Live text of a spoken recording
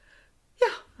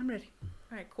I'm ready.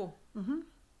 All right, cool.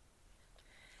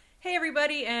 Hey,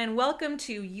 everybody, and welcome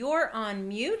to You're on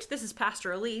Mute. This is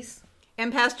Pastor Elise.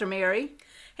 And Pastor Mary.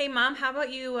 Hey, Mom, how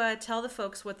about you tell the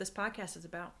folks what this podcast is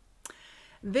about?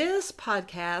 This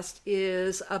podcast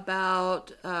is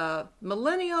about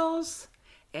millennials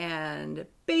and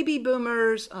baby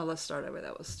boomers. Oh, let's start over.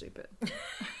 That was stupid.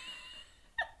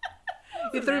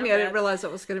 You threw me. I didn't realize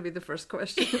that was going to be the first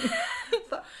question.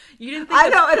 You didn't think I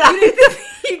know.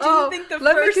 You didn't think the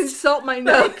let first... me consult my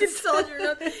notes. Consult your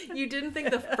notes. You didn't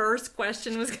think the first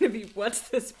question was going to be, what's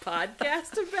this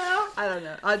podcast about? I don't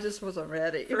know. I just wasn't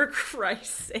ready. For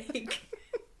Christ's sake.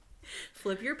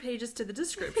 Flip your pages to the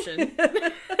description.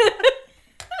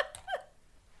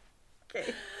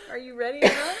 Okay. Are you ready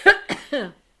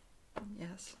now?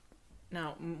 Yes.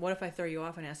 Now, what if I throw you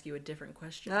off and ask you a different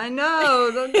question? I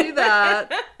know. Don't do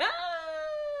that.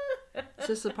 Is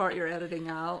this the part you're editing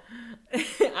out?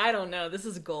 I don't know. This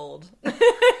is gold.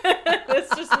 This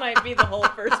just might be the whole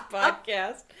first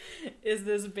podcast, is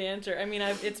this banter. I mean,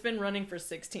 it's been running for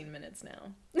 16 minutes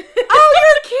now.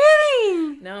 Oh, you're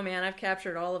kidding! No, man, I've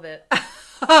captured all of it.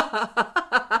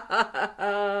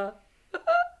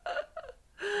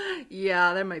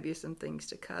 Yeah, there might be some things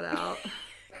to cut out.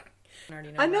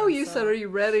 I know you said, are you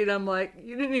ready? And I'm like,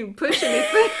 you didn't even push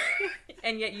anything.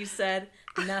 And yet you said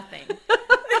nothing.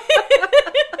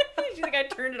 You think I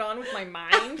turned it on with my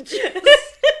mind?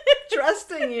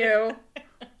 Trusting you.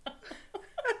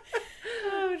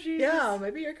 Oh, Jesus. Yeah,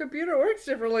 maybe your computer works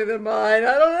differently than mine.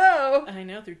 I don't know. I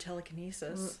know, through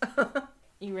telekinesis.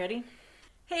 You ready?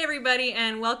 Hey, everybody,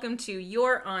 and welcome to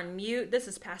You're on Mute. This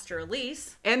is Pastor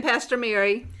Elise. And Pastor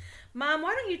Mary. Mom,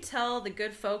 why don't you tell the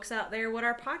good folks out there what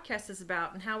our podcast is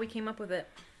about and how we came up with it?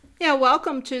 Yeah,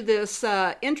 welcome to this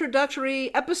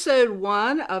introductory episode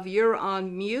 1 of You're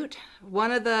on Mute.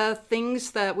 One of the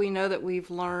things that we know that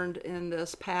we've learned in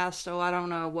this past, I don't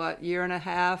know, what, year and a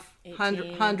half,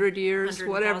 100 years,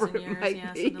 whatever it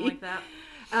might be. Something like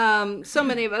that. So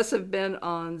many of us have been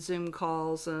on Zoom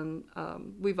calls, and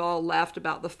we've all laughed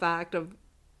about the fact of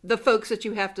the folks that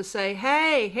you have to say,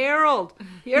 hey, Harold,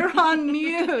 you're on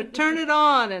mute, turn it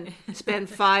on, and spend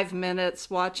 5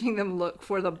 minutes watching them look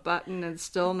for the button and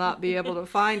still not be able to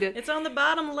find it. It's on the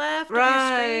bottom left of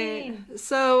right. your screen.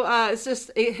 So it's just,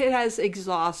 it has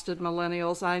exhausted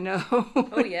millennials, I know.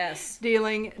 Oh, yes.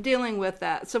 dealing with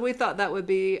that. So we thought that would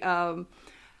be a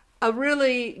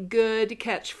really good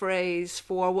catchphrase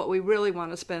for what we really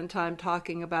want to spend time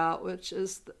talking about, which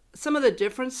is some of the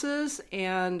differences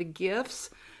and gifts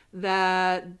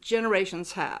that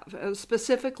generations have,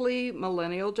 specifically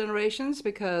millennial generations,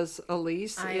 because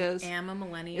Elise is a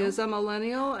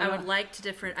millennial. I would like to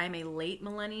differ. I'm a late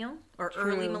millennial or true,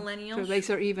 early millennial. True. Makes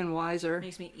her even wiser.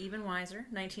 Makes me even wiser.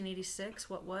 1986.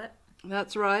 What?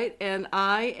 That's right. And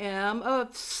I am a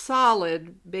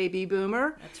solid baby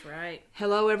boomer. That's right.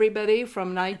 Hello, everybody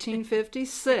from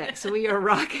 1956. We are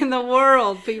rocking the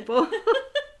world, people.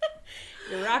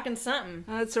 You're rocking something.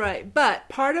 That's right. But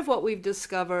part of what we've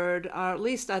discovered, or at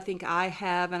least I think I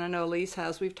have, and I know Elise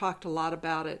has, we've talked a lot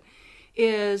about it,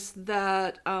 is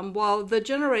that while the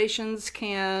generations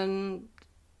can,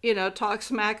 talk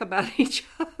smack about each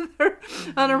other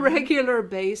on a regular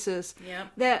basis,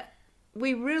 that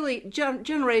we really,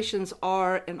 generations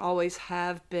are and always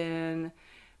have been,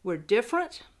 we're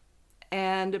different.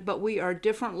 But we are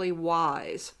differently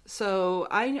wise. So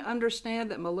I understand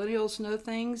that millennials know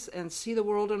things and see the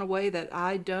world in a way that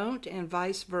I don't, and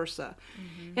vice versa.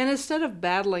 Mm-hmm. And instead of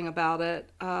battling about it,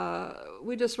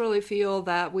 we just really feel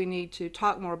that we need to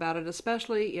talk more about it,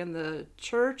 especially in the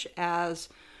church as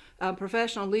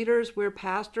professional leaders. We're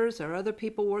pastors. There are other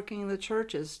people working in the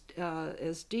church as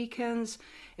deacons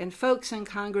and folks in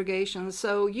congregations.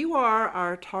 So you are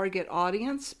our target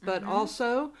audience, but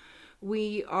also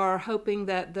we are hoping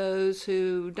that those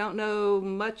who don't know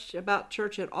much about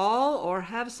church at all, or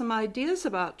have some ideas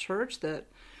about church that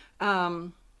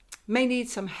may need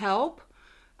some help,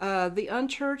 the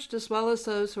unchurched as well as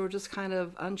those who are just kind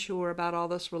of unsure about all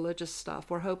this religious stuff,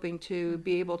 we're hoping to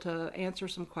be able to answer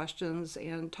some questions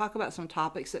and talk about some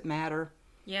topics that matter.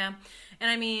 Yeah, and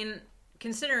I mean,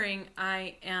 considering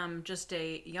I am just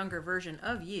a younger version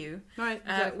of you, right?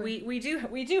 Exactly. We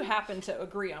do happen to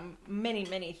agree on many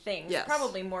things. Yes.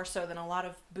 Probably more so than a lot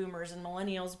of boomers and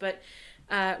millennials, but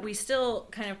we still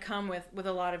kind of come with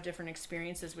a lot of different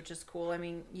experiences, which is cool. I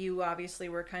mean, you obviously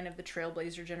were kind of the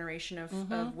trailblazer generation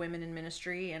of women in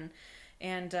ministry, and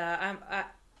I'm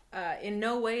in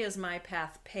no way is my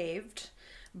path paved.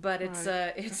 But it's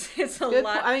a good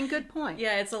lot. Good point.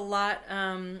 Yeah, it's a lot.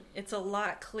 It's a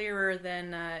lot clearer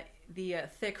than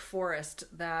thick forest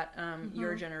that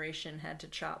your generation had to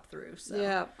chop through. So.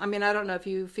 Yeah, I mean, I don't know if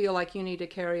you feel like you need to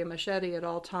carry a machete at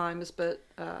all times, but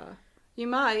you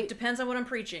might. Depends on what I'm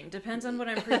preaching.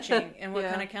 And what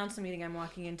kind of council meeting I'm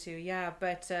walking into. Yeah,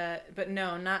 but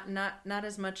no, not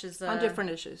as much as on different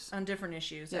issues. On different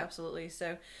issues, yeah. Absolutely.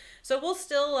 So we'll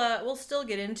still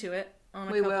get into it on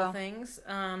a couple of things.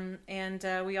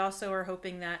 And we also are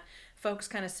hoping that folks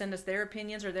kind of send us their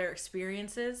opinions or their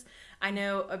experiences. I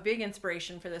know a big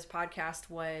inspiration for this podcast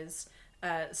was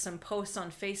some posts on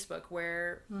Facebook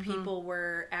where people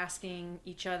were asking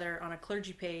each other on a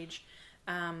clergy page,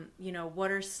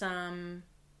 what are some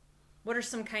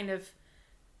kind of,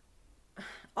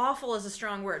 awful is a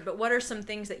strong word, but what are some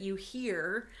things that you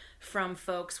hear from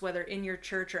folks, whether in your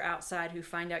church or outside, who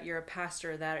find out you're a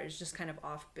pastor that is just kind of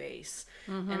off base?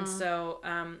 And so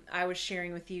I was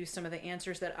sharing with you some of the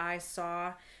answers that I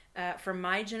saw from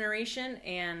my generation,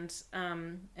 and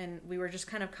we were just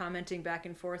kind of commenting back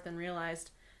and forth and realized,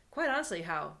 quite honestly,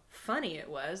 how funny it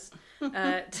was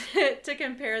to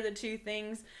compare the two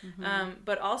things,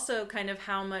 but also kind of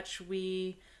how much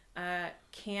we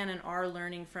can and are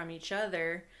learning from each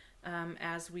other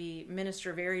as we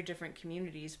minister very different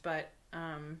communities, but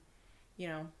are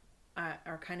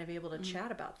kind of able to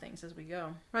chat about things as we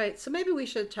go. Right. So maybe we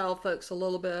should tell folks a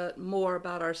little bit more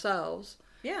about ourselves.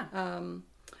 Yeah.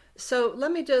 So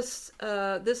let me just,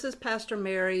 this is Pastor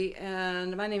Mary,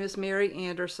 and my name is Mary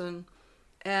Anderson,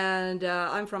 and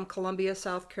I'm from Columbia,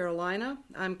 South Carolina.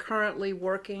 I'm currently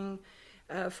working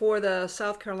for the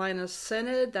South Carolina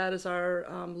Synod. That is our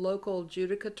local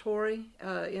judicatory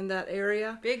in that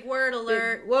area. Big word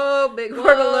alert. Big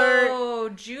word alert. Oh,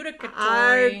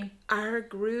 judicatory. Our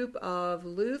group of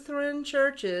Lutheran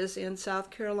churches in South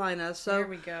Carolina. So there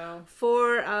we go.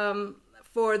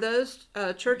 For those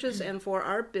churches and for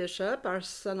our bishop, our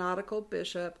synodical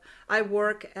bishop, I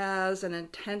work as an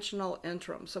intentional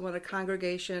interim. So when a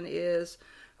congregation is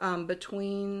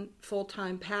between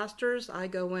full-time pastors, I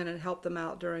go in and help them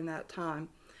out during that time.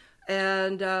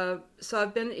 And so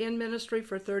I've been in ministry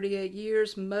for 38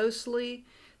 years, mostly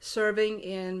serving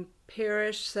in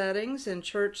parish settings and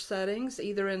church settings,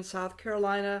 either in South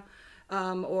Carolina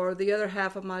or the other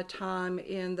half of my time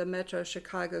in the Metro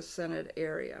Chicago Synod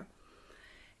area.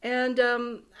 And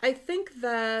I think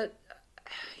that,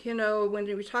 when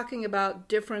you're talking about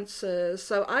differences,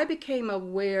 so I became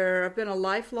aware, I've been a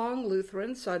lifelong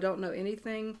Lutheran, so I don't know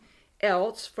anything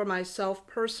else for myself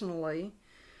personally.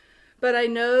 But I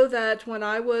know that when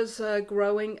I was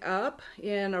growing up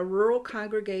in a rural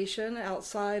congregation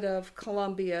outside of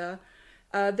Columbia,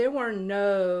 there were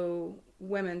no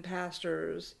women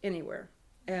pastors anywhere.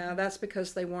 And that's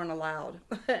because they weren't allowed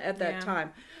at that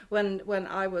time when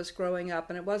I was growing up.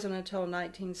 And it wasn't until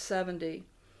 1970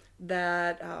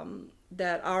 that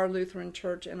our Lutheran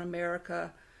Church in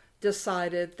America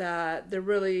decided that there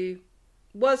really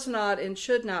was not and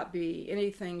should not be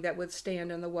anything that would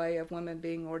stand in the way of women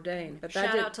being ordained. But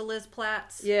Shout out to Liz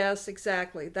Platts. Yes,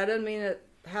 exactly. That doesn't mean it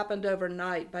happened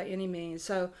overnight by any means.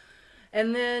 So,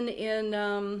 and then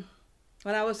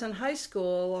when I was in high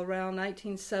school around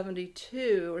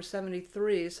 1972 or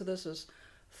 73, so this was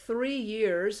 3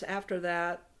 years after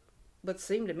that, what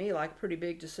seemed to me like a pretty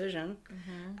big decision.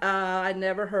 I'd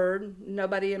never heard,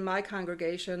 nobody in my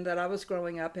congregation that I was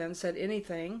growing up in said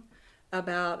anything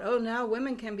about, now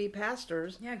women can be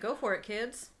pastors. Yeah, go for it,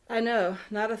 kids. I know,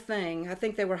 not a thing. I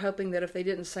think they were hoping that if they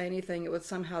didn't say anything, it would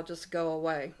somehow just go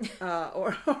away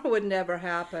or would never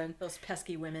happen. Those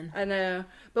pesky women. I know.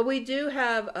 But we do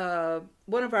have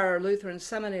one of our Lutheran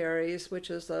seminaries, which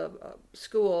is a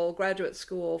school, graduate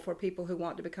school for people who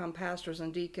want to become pastors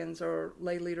and deacons or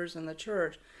lay leaders in the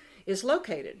church, is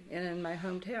located in my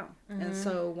hometown. And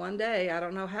so one day, I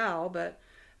don't know how, but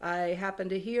I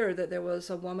happened to hear that there was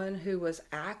a woman who was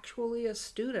actually a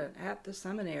student at the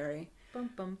seminary. Bum,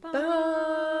 bum, bum.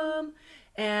 Bum.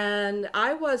 And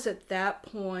I was at that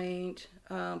point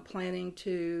planning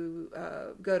to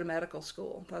go to medical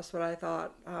school. That's what I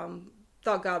thought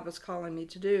God was calling me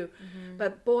to do.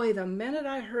 But boy, the minute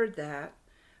I heard that,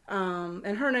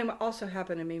 and her name also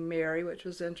happened to be Mary, which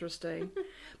was interesting.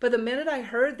 But the minute I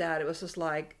heard that, it was just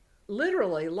like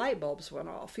literally light bulbs went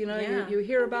off. You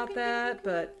hear about that,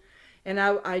 and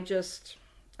I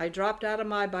dropped out of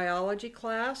my biology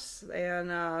class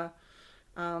and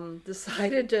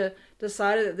decided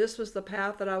that this was the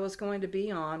path that I was going to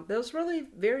be on. But it was really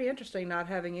very interesting not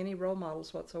having any role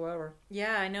models whatsoever.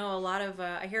 Yeah, I know a lot of,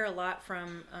 I hear a lot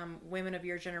from women of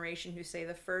your generation who say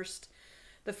the first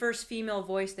female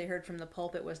voice they heard from the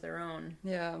pulpit was their own.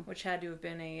 Yeah. Which had to have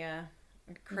been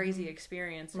crazy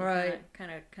experience, and Right.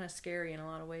 kind of scary in a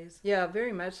lot of ways. Yeah,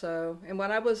 very much so. And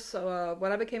when I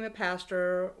became a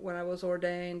pastor, when I was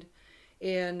ordained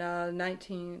in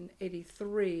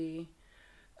 1983,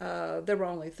 there were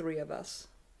only 3 of us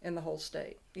in the whole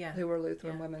state who were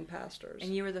Lutheran women pastors.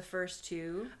 And you were the first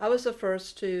to? I was the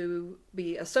first to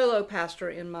be a solo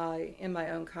pastor in my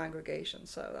own congregation,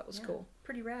 so that was cool.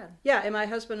 Pretty rad. Yeah, and my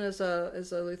husband is a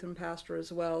Lutheran pastor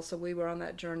as well, so we were on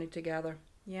that journey together.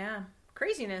 Yeah.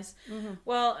 Craziness. Mm-hmm.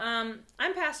 Well, I'm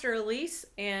Pastor Elise,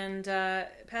 and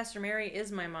Pastor Mary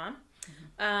is my mom.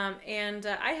 And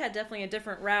I had definitely a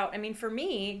different route. I mean, for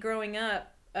me, growing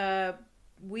up,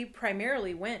 we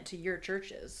primarily went to your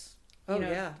churches.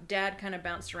 Dad kind of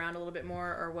bounced around a little bit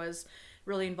more, or was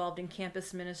really involved in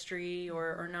campus ministry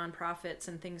or nonprofits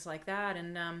and things like that.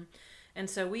 And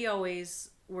so we always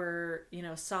were,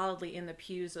 solidly in the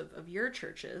pews of your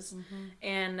churches. Mm-hmm.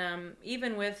 And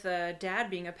even with Dad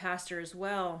being a pastor as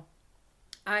well,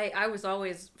 I was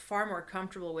always far more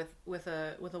comfortable with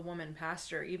a woman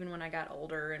pastor, even when I got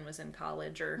older and was in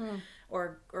college or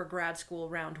grad school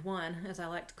round 1, as I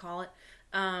like to call it.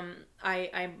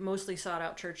 I mostly sought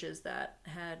out churches that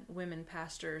had women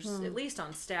pastors, at least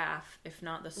on staff, if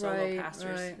not the solo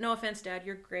pastors. Right. No offense, Dad,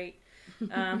 you're great.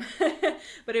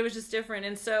 But it was just different.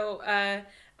 And so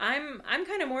I'm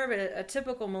kind of more of a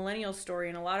typical millennial story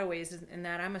in a lot of ways, in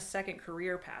that I'm a second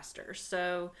career pastor.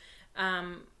 So,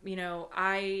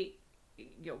 I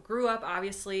grew up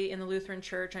obviously in the Lutheran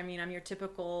church. I mean, I'm your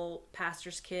typical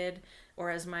pastor's kid, or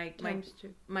as my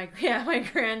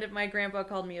grandpa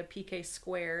called me, a PK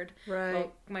squared. Right.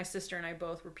 Well, my sister and I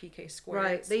both were PK squared.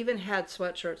 Right. They even had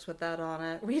sweatshirts with that on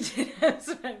it. We did have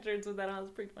sweatshirts with that on. It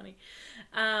was pretty funny.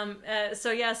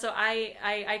 So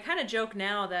I kind of joke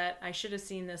now that I should have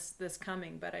seen this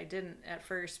coming, but I didn't at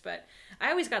first. But I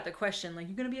always got the question, like,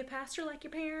 you gonna be a pastor like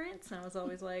your parents? And I was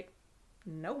always like,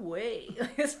 no way.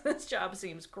 This job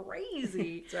seems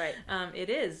crazy. That's right. It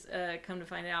is, come to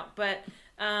find out. But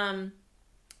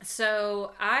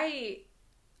so I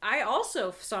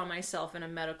also saw myself in a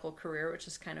medical career, which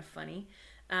is kind of funny,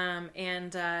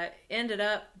 and ended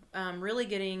up really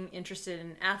getting interested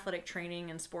in athletic training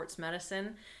and sports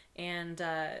medicine. And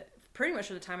pretty much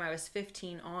from the time I was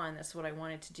 15 on, that's what I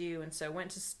wanted to do. And so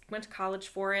went to college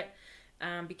for it,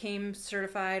 became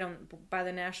certified by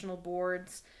the national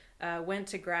boards. Went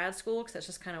to grad school, because that's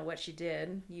just kind of what you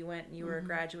did. You were a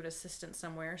graduate assistant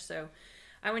somewhere. So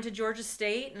I went to Georgia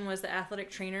State and was the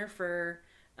athletic trainer for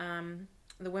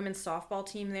the women's softball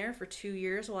team there for 2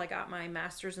 years while I got my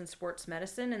master's in sports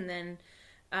medicine. And then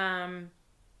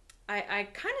I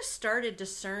kind of started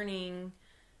discerning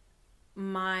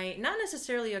not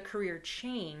necessarily a career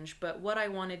change, but what I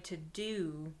wanted to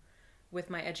do with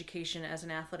my education as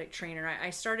an athletic trainer. I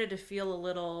started to feel a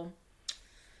little...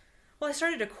 Well, I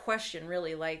started to question,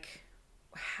 really, like,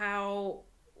 how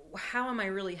am I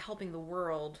really helping the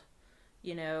world,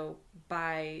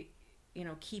 by,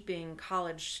 keeping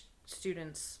college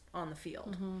students on the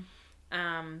field?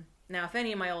 Mm-hmm. Now, if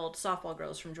any of my old softball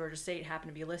girls from Georgia State happen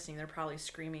to be listening, they're probably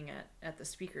screaming at the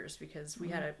speakers, because we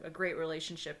had a great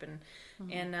relationship, and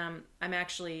I'm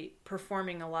actually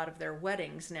performing a lot of their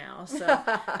weddings now. So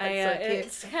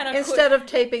it's kind of instead of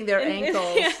taping their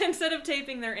ankles. Instead of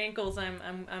taping their ankles,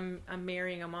 I'm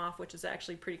marrying them off, which is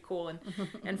actually pretty cool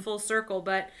and full circle.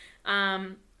 But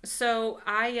so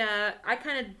I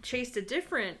kind of chased a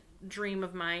different dream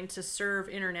of mine to serve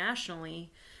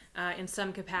internationally. In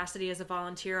some capacity as a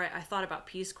volunteer. I thought about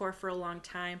Peace Corps for a long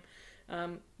time,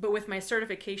 but with my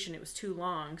certification, it was too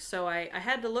long. So I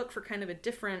had to look for kind of a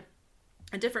different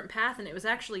path, and it was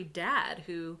actually Dad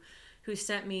who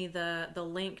sent me the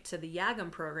link to the YAGM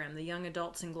program, the Young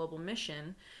Adults in Global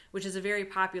Mission, which is a very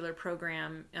popular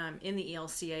program in the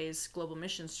ELCA's Global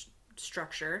Mission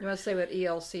structure. You want to say what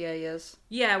ELCA is?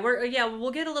 Yeah,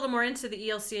 we'll get a little more into the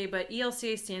ELCA, but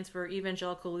ELCA stands for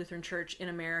Evangelical Lutheran Church in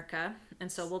America,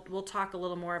 and so we'll talk a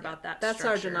little more about that. That's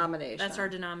structure. Our denomination. That's our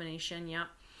denomination. Yeah.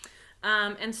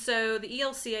 And so the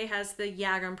ELCA has the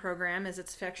YAGM program, as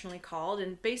it's affectionately called,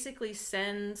 and basically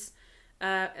sends.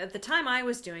 At the time I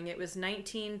was doing it, was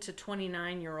 19 to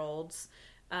 29-year-olds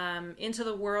into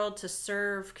the world to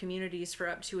serve communities for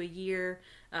up to a year.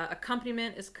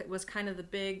 Accompaniment was kind of the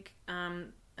big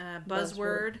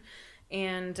buzzword.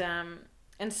 And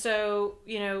so,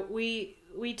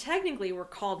 we technically were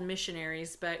called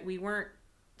missionaries, but we weren't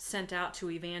sent out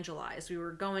to evangelize. We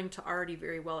were going to already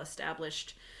very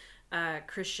well-established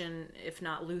Christian, if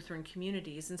not Lutheran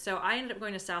communities. And so I ended up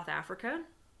going to South Africa,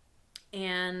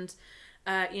 and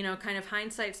kind of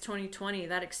hindsight's 2020.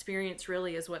 That experience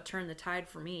really is what turned the tide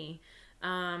for me.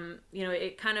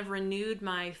 It kind of renewed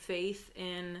my faith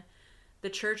in the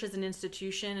church as an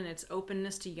institution and its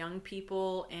openness to young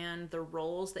people and the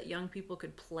roles that young people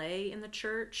could play in the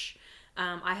church.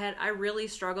 I really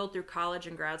struggled through college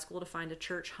and grad school to find a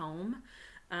church home,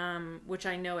 which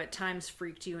I know at times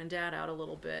freaked you and Dad out a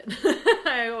little bit.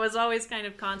 I was always kind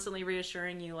of constantly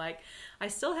reassuring you, like, I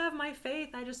still have my faith,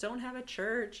 I just don't have a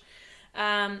church.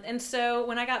 And so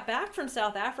when I got back from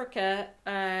South Africa,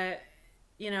 I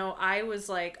was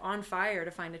like on fire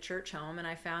to find a church home, and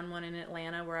I found one in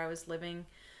Atlanta where I was living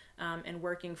and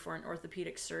working for an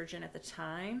orthopedic surgeon at the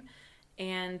time.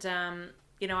 And,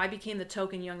 I became the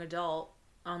token young adult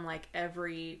on like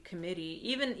every committee,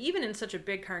 even in such a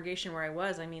big congregation where I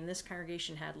was. I mean, this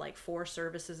congregation had like 4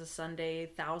 services a Sunday,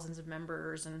 thousands of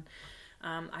members, and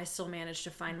I still managed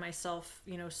to find myself,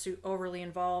 overly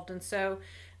involved. And so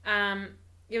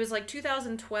it was like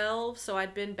 2012, so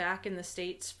I'd been back in the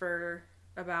States for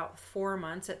about 4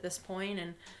 months at this point,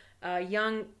 and a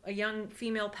young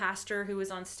female pastor who was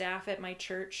on staff at my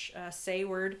church,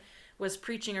 Sayward, was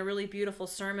preaching a really beautiful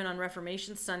sermon on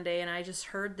Reformation Sunday, and I just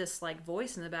heard this like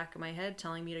voice in the back of my head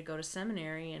telling me to go to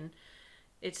seminary. And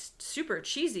it's super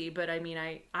cheesy, but I mean,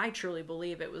 I truly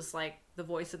believe it was like the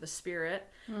voice of the Spirit.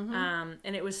 Mm-hmm.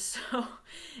 And it was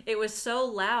so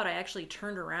loud, I actually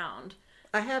turned around.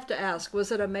 I have to ask,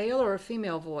 was it a male or a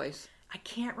female voice? I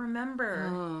can't remember.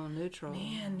 Oh, neutral.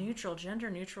 Man, neutral, gender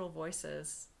neutral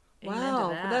voices. Wow,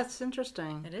 that's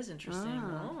interesting. It is interesting.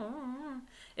 Oh.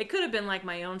 It could have been like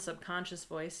my own subconscious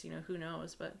voice, who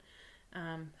knows, but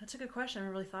that's a good question. I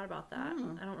haven't really thought about that.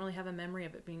 I don't really have a memory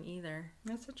of it being either.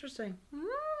 That's interesting.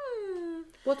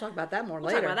 We'll talk about that more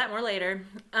later.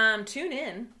 Tune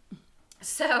in.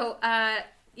 So, I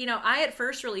at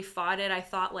first really fought it. I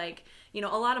thought like, a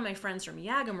lot of my friends from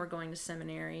Yagam were going to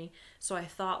seminary, so I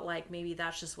thought like maybe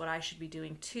that's just what I should be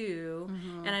doing too.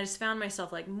 Mm-hmm. And I just found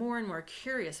myself like more and more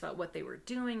curious about what they were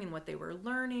doing and what they were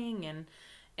learning.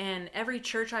 And every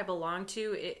church I belonged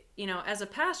to, as a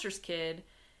pastor's kid,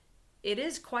 it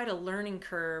is quite a learning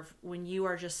curve when you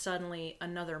are just suddenly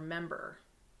another member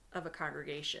of a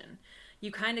congregation.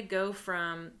 You kind of go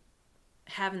from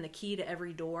having the key to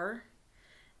every door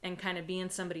and kind of being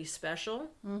somebody special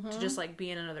to just like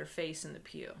being another face in the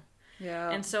pew.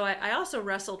 Yeah. And so I also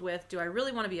wrestled with, do I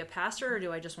really want to be a pastor or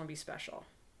do I just want to be special?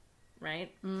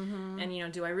 Right? Mm-hmm.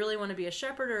 And, do I really want to be a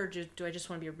shepherd or do I just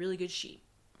want to be a really good sheep?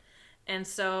 And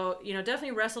so,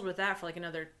 definitely wrestled with that for like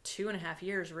another 2.5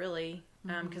 years, really,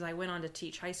 because I went on to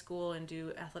teach high school and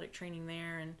do athletic training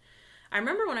there. And I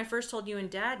remember when I first told you and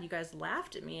Dad, you guys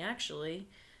laughed at me, actually.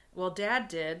 Well, Dad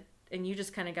did. And you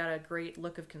just kind of got a great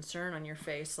look of concern on your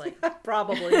face, like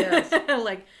probably yes.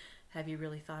 Like, have you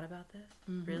really thought about this?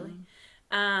 Mm-hmm. Really?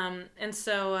 And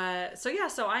so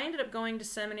I ended up going to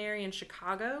seminary in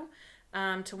Chicago,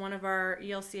 to one of our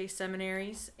ELCA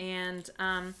seminaries, and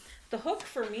the hook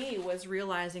for me was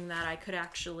realizing that I could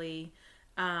actually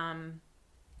kind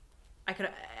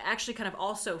of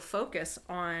also focus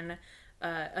on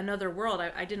another world.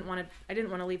 I didn't want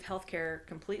to leave healthcare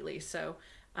completely, so.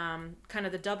 Kind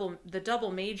of the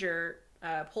double major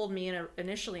pulled me in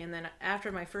initially, and then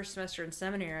after my first semester in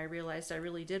seminary, I realized I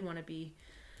really did want to be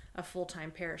a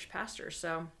full-time parish pastor.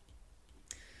 So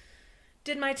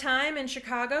did my time in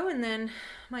Chicago and then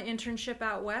my internship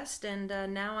out west, and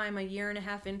now I'm 1.5 years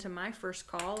into my first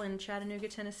call in Chattanooga,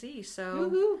 Tennessee.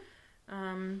 So,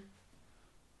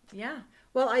 yeah.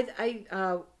 Well,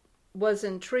 I was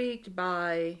intrigued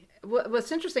by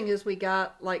what's interesting is we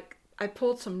got like. I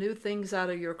pulled some new things out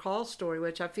of your call story,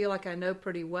 which I feel like I know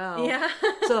pretty well. Yeah.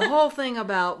 So the whole thing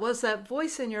about, was that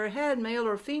voice in your head male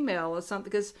or female or something?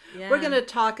 Because we're going to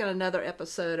talk in another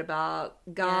episode about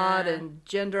God and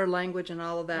gender, language, and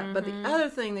all of that. Mm-hmm. But the other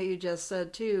thing that you just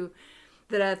said, too,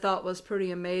 that I thought was pretty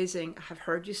amazing, I've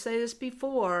heard you say this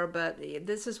before, but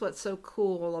this is what's so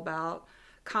cool about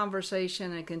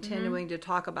conversation and continuing to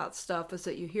talk about stuff, is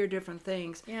that you hear different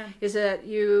things. Is that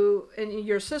you, and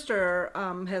your sister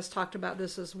has talked about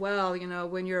this as well,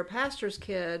 when you're a pastor's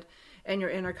kid and you're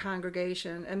in a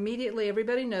congregation, immediately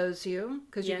everybody knows you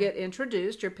because you get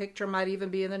introduced. Your picture might even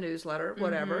be in the newsletter,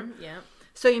 whatever.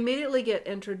 So you immediately get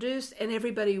introduced and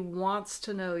everybody wants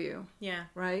to know you.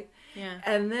 Right?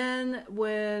 And then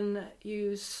when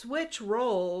you switch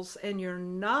roles and you're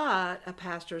not a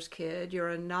pastor's kid, you're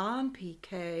a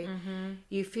non-PK,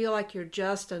 you feel like you're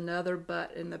just another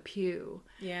butt in the pew.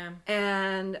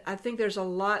 And I think there's a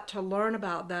lot to learn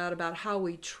about that, about how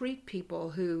we treat people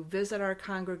who visit our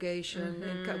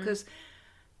congregation, because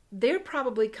they're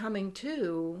probably coming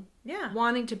too,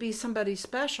 wanting to be somebody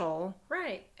special,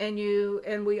 right?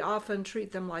 And we often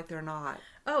treat them like they're not.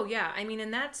 Oh yeah, I mean,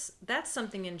 and that's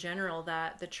something in general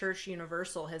that the Church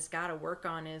Universal has got to work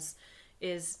on,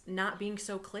 is not being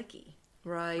so cliquey.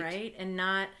 Right. And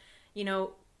not,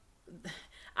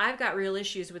 I've got real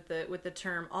issues with the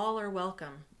term "all are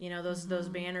welcome." Those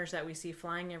banners that we see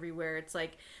flying everywhere. It's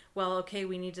like, well, okay,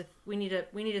 we need to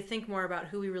think more about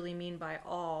who we really mean by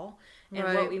all and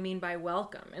what we mean by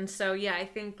welcome. And so, yeah, I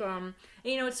think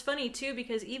it's funny too,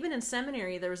 because even in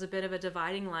seminary there was a bit of a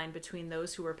dividing line between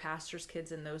those who were pastors'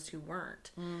 kids and those who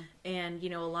weren't. And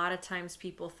a lot of times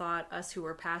people thought us who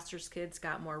were pastors' kids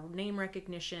got more name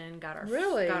recognition, got our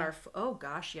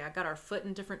foot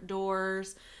in different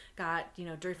doors, got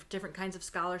different kinds of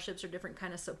scholarships or different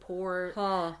kind of support.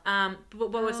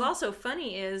 But what's also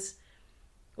funny is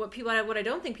what I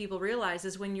don't think people realize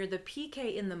is when you're the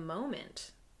PK in the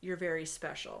moment, you're very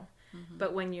special.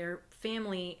 But when your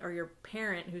family or your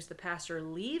parent who's the pastor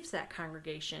leaves that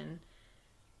congregation,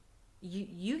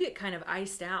 you get kind of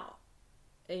iced out,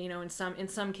 in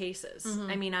some cases.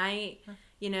 I mean,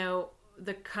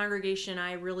 the congregation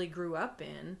I really grew up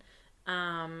in,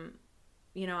 I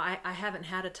haven't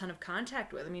had a ton of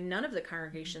contact with. I mean, none of the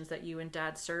congregations that you and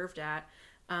Dad served at,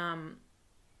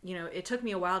 it took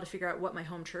me a while to figure out what my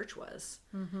home church was,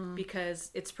 because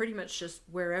it's pretty much just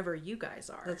wherever you guys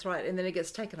are. That's right. And then it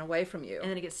gets taken away from you. And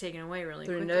then it gets taken away really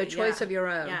through quickly. No choice of your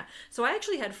own. Yeah. So I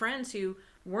actually had friends who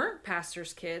weren't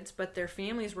pastors' kids, but their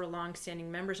families were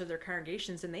long-standing members of their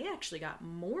congregations, and they actually got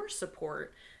more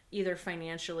support, either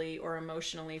financially or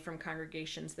emotionally, from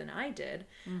congregations than I did.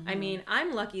 I mean,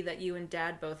 I'm lucky that you and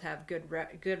Dad both have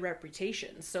good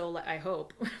reputations. So I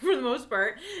hope, for the most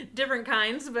part, different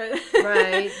kinds, but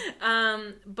right.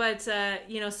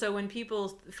 So when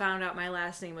people found out my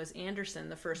last name was Anderson,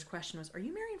 the first question was, "Are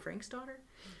you marrying Frank's daughter?"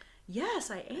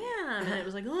 "Yes, I am." And it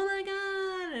was like, "Oh my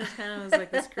God!" And it kind of was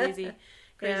like this crazy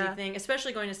thing,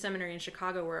 especially going to seminary in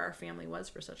Chicago, where our family was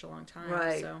for such a long time.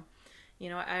 Right. So.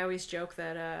 I always joke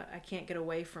that I can't get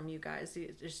away from you guys.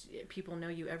 People know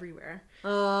you everywhere.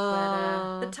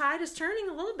 But the tide is turning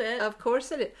a little bit. Of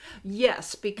course it is.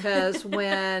 Yes, because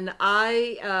when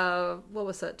I, what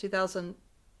was that,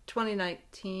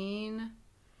 2019?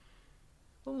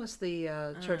 When was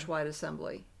the church-wide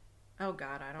assembly? Oh,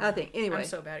 God, I think. Anyway. I'm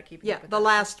so bad at keeping up with the that.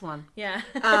 last one. Yeah.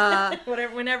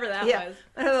 Whenever that was.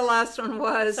 The last one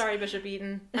was. Sorry, Bishop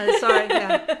Eaton. Sorry,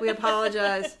 we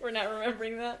apologize. We're not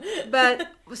remembering that. But,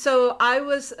 so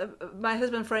my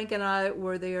husband Frank and I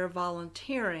were there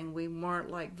volunteering. We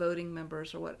weren't like voting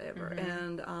members or whatever.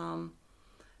 And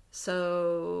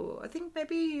so I think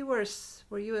maybe were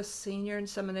you a senior in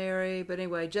seminary? But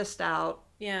anyway, just out.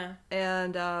 Yeah.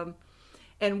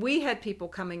 And we had people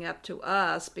coming up to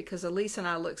us because Elise and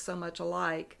I look so much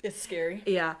alike. It's scary.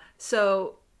 Yeah.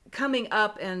 So coming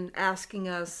up and asking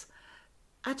us,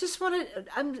 I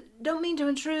don't mean to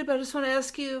intrude, but I just want to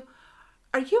ask you,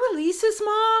 are you Elise's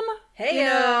mom? Hey,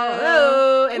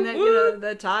 hello. And then,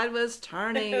 the tide was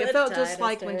turning. It felt just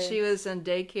like when she was in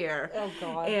daycare. Oh,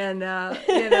 God. And,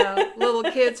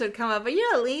 little kids would come up, are you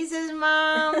Elise's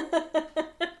mom?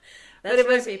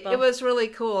 That's it was really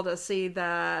cool to see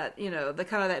that, the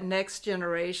kind of that next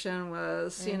generation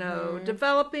was,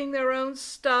 developing their own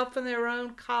stuff and their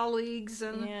own colleagues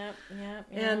and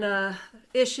and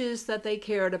issues that they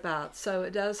cared about. So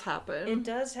it does happen. It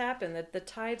does happen that the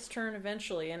tides turn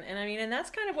eventually. And I mean, and that's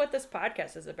kind of what this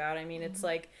podcast is about. I mean, it's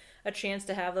like a chance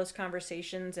to have those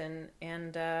conversations and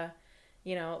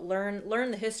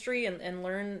learn the history and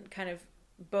learn kind of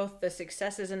both the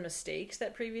successes and mistakes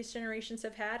that previous generations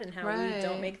have had and how we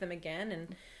don't make them again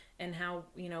and how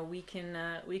we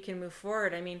can move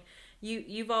forward. I mean,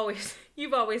 you've always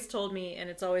told me, and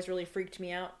it's always really freaked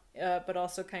me out, but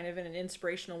also kind of in an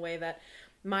inspirational way, that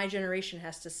my generation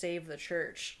has to save the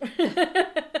church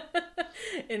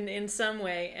in some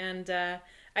way. And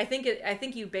I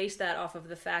think you base that off of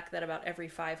the fact that about every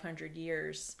 500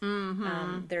 years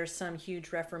there's some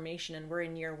huge reformation, and we're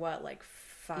in year what, like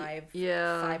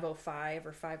 505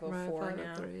 or 504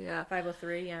 now.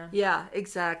 503, yeah. Yeah,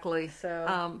 exactly.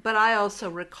 So, but I also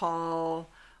recall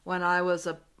when I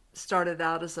started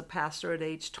out as a pastor at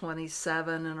age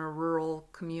 27 in a rural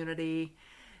community,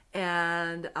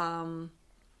 and I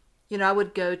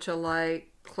would go to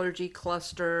like clergy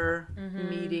cluster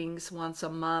meetings once a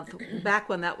month. Back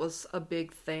when that was a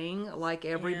big thing, like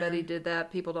everybody did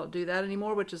that. People don't do that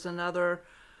anymore, which is another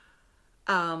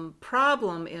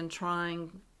problem in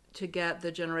trying to get the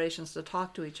generations to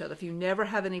talk to each other. If you never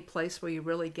have any place where you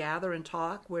really gather and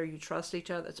talk, where you trust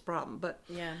each other, it's a problem. But,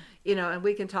 and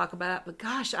we can talk about it. But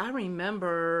gosh, I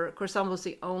remember, of course, I was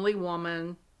the only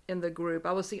woman the group.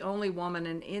 I was the only woman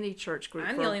in any church group.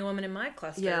 I'm the only woman in my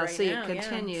cluster right now. It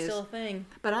continues. Yeah, still a thing.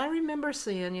 But I remember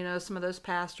seeing, some of those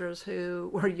pastors who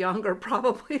were younger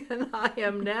probably than I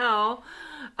am now,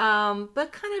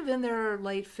 but kind of in their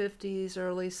late 50s,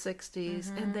 early 60s,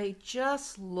 and they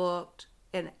just looked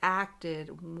and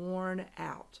acted worn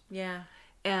out. Yeah.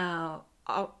 Bored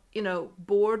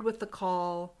with the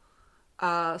call.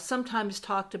 Sometimes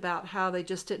talked about how they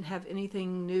just didn't have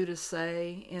anything new to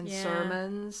say in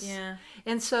sermons. Yeah.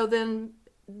 And so then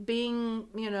being,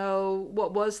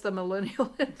 what was the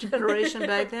millennial generation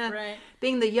back then, right.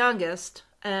 being the youngest,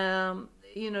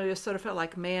 you sort of felt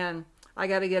like, man, I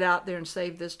got to get out there and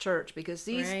save this church because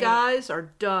these guys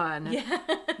are done. Yeah.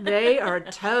 They are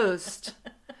toast.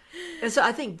 And so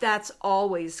I think that's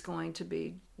always going to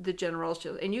be the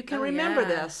generation. And you can remember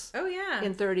this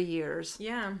in 30 years.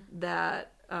 Yeah.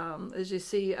 That as you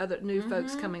see other new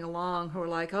folks coming along who are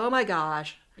like, oh my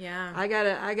gosh. Yeah. I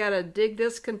gotta dig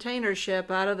this container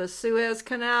ship out of the Suez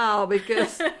Canal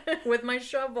because with my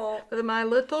shovel. With my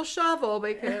little shovel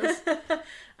because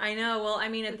I know. Well, I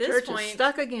mean, at the this church point, is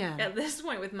stuck again. At this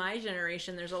point, with my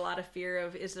generation, there's a lot of fear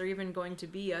of: is there even going to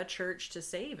be a church to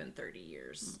save in 30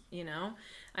 years?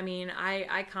 I mean,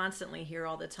 I constantly hear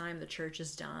all the time the church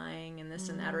is dying and this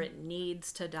and that, or it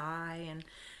needs to die.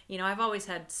 And I've always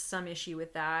had some issue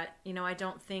with that. I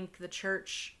don't think the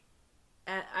church.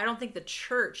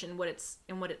 In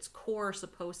what its core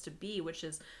supposed to be, which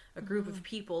is a group of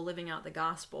people living out the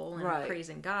gospel and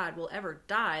praising God, will ever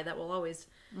die. That will always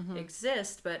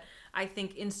exist. But I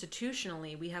think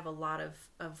institutionally we have a lot of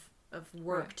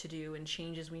work to do and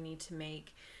changes we need to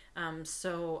make.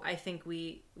 So I think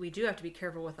we do have to be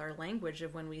careful with our language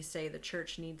of when we say the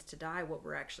church needs to die, what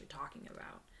we're actually talking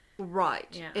about. Right.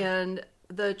 Yeah. And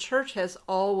the church has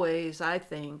always, I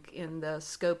think, in the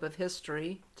scope of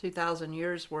history, 2,000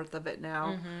 years worth of it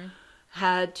now,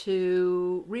 had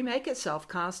to remake itself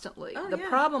constantly. The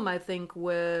problem, I think,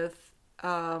 with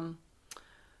a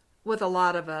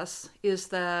lot of us is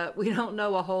that we don't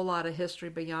know a whole lot of history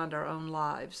beyond our own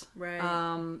lives.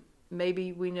 Right.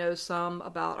 Maybe we know some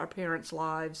about our parents'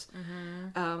 lives,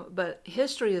 but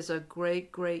history is a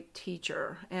great, great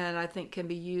teacher, and I think can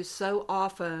be used so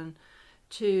often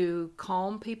to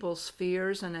calm people's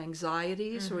fears and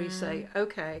anxieties, where you say,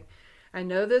 okay, I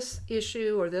know this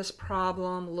issue or this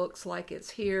problem looks like it's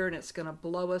here and it's going to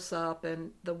blow us up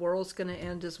and the world's going to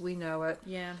end as we know it.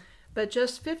 Yeah. But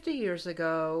just 50 years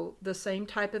ago, the same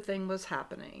type of thing was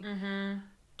happening.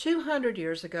 200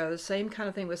 years ago, the same kind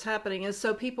of thing was happening. And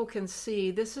so people can see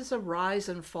this is a rise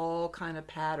and fall kind of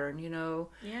pattern,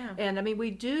 Yeah. And I mean, we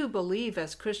do believe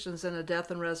as Christians in a death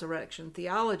and resurrection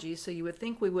theology, so you would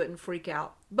think we wouldn't freak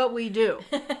out, but we do.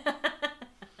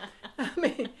 I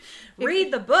mean,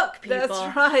 read the book, people.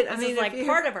 That's right. This is like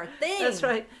part of our thing. That's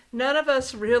right. None of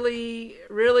us really,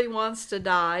 really wants to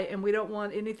die, and we don't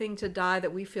want anything to die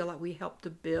that we feel like we helped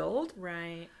to build.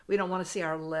 Right. We don't want to see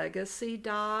our legacy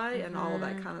die and all of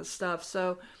that kind of stuff.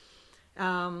 So,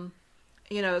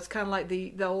 it's kind of like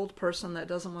the old person that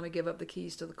doesn't want to give up the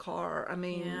keys to the car. I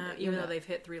mean, even though they've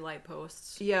hit 3 light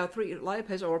posts. Yeah, 3 light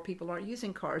posts, or people aren't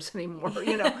using cars anymore.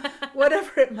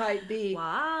 Whatever it might be.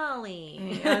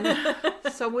 Wally. And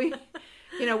so we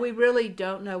really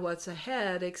don't know what's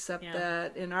ahead, except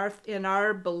that in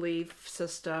our belief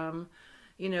system,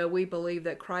 we believe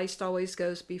that Christ always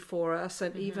goes before us,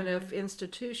 and even if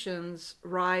institutions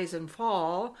rise and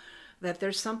fall, that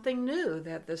there's something new,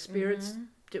 that the Spirit's,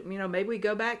 maybe we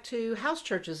go back to house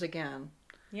churches again.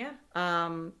 Yeah.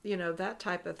 That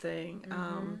type of thing.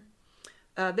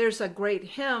 There's a great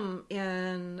hymn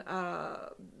in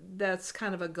that's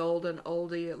kind of a golden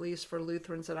oldie, at least for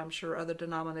Lutherans, and I'm sure other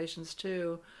denominations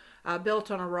too. Built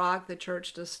on a rock, the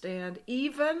church does stand,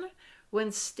 even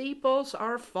when steeples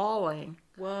are falling.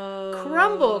 Whoa.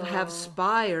 Crumbled have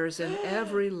spires in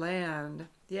every land.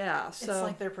 Yeah, so it's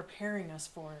like they're preparing us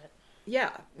for it.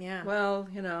 Yeah. Yeah. Well,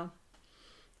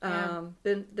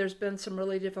 there's been some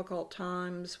really difficult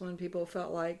times when people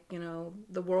felt like,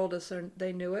 the world as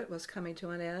they knew it was coming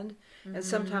to an end. And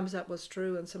sometimes that was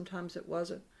true and sometimes it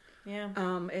wasn't. Yeah.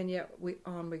 And yet we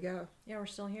go. Yeah, we're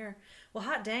still here. Well,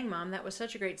 hot dang, Mom, that was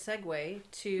such a great segue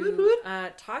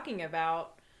to talking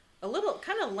about a little,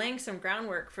 kind of laying some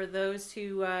groundwork for those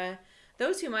who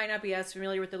might not be as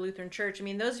familiar with the Lutheran Church. I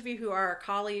mean, those of you who are our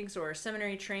colleagues or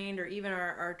seminary trained, or even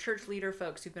our church leader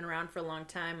folks who've been around for a long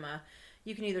time,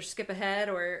 you can either skip ahead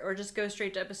or just go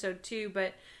straight to episode 2.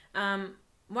 But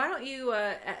why don't you,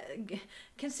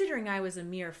 considering I was a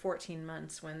mere 14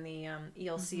 months when the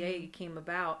ELCA came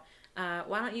about,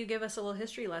 Why don't you give us a little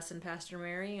history lesson, Pastor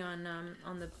Mary, on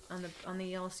the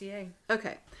ELCA?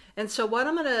 Okay. And so what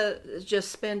I'm going to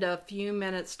just spend a few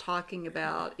minutes talking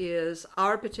about is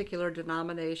our particular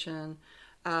denomination,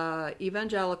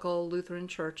 Evangelical Lutheran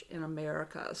Church in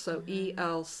America. So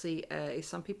ELCA.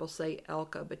 Some people say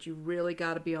ELCA, but you really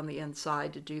got to be on the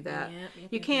inside to do that.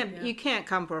 You can't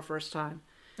come for a first time.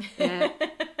 And,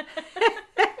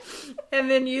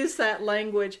 and then use that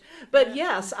language. But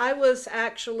yes, I was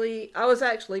actually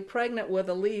pregnant with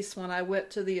Elise when I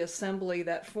went to the assembly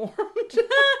that formed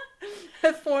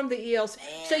the ELC.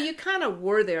 So you kind of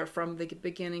were there from the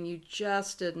beginning. You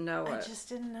just didn't know it. I just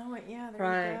didn't know it. Yeah,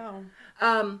 there you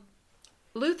go.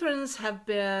 Lutherans have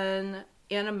been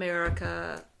in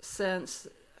America since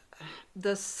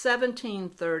the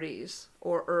 1730s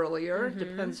or earlier.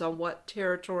 Depends on what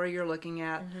territory you're looking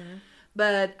at.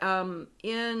 But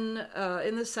in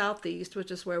the Southeast,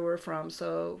 which is where we're from,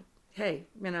 so hey,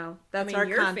 that's our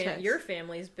context. Your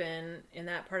family's been in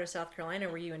that part of South Carolina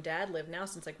where you and Dad live now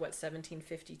since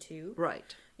 1752?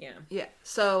 Right. Yeah. Yeah.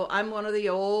 So I'm one of the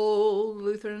old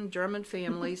Lutheran German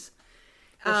families.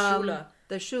 The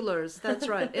Schulers, that's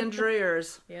right, and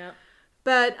Dreyers. Yeah.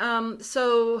 But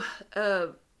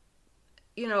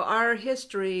our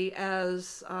history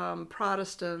as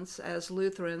Protestants, as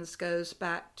Lutherans, goes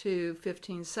back to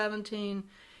 1517.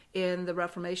 In the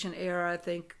Reformation era, I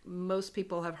think most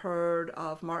people have heard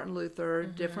of Martin Luther,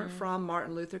 different from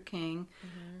Martin Luther King.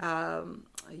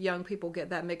 Young people get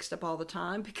that mixed up all the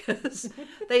time because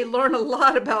they learn a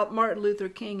lot about Martin Luther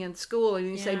King in school, and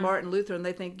you say Martin Luther, and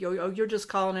they think, you're just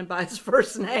calling him by his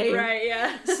first name. Right,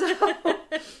 yeah.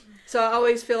 So I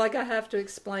always feel like I have to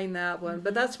explain that one.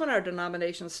 But that's when our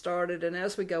denomination started, and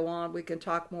as we go on, we can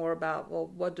talk more about,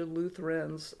 what do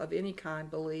Lutherans of any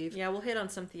kind believe? Yeah, we'll hit on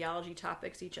some theology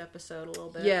topics each episode a little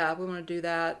bit. Yeah, we want to do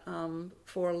that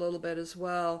for a little bit as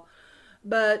well.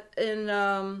 But in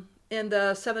the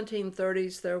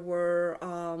 1730s, there were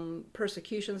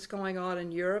persecutions going on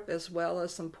in Europe, as well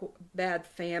as some bad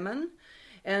famine.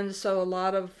 And so a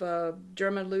lot of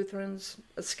German Lutherans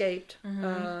escaped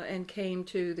and came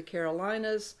to the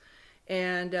Carolinas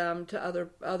and to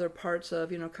other parts of,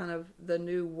 kind of the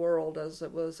New World, as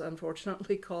it was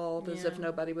unfortunately called, as if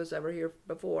nobody was ever here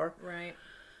before. Right.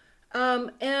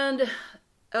 And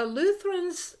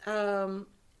Lutherans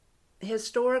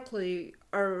historically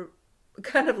are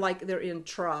kind of like they're in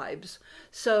tribes.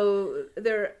 So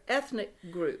they're ethnic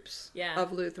groups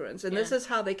of Lutherans. And this is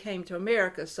how they came to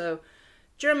America. So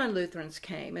German Lutherans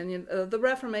came, and the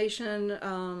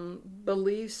Reformation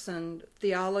beliefs and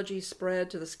theology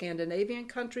spread to the Scandinavian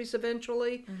countries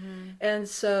eventually. And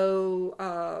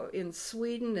so in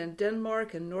Sweden and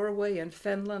Denmark and Norway and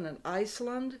Finland and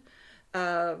Iceland,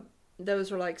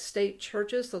 those are like state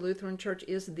churches. The Lutheran Church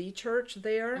is the church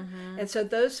there. And so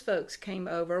those folks came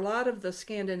over. A lot of the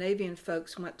Scandinavian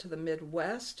folks went to the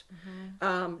Midwest.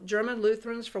 German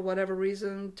Lutherans, for whatever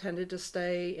reason, tended to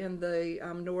stay in the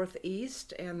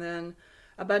Northeast. And then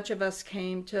a bunch of us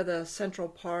came to the central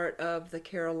part of the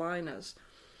Carolinas.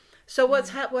 So what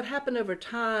happened over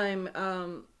time,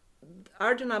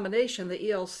 our denomination, the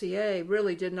ELCA,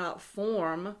 really did not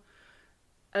form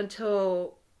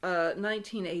until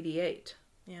 1988.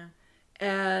 Yeah.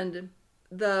 And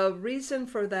the reason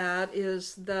for that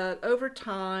is that over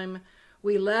time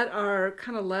we let our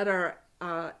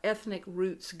ethnic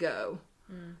roots go.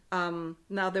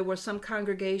 Now there were some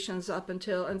congregations up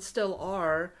until, and still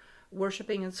are,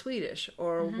 worshiping in Swedish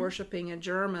or worshiping in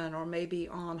German, or maybe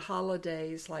on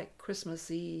holidays like Christmas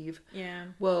Eve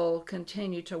will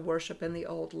continue to worship in the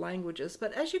old languages.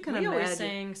 But as you can imagine, we always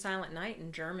sang Silent Night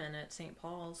in German at St.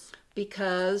 Paul's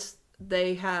because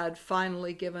they had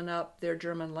finally given up their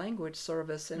German language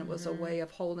service, and it was a way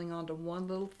of holding on to one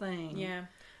little thing. Yeah.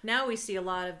 Now we see a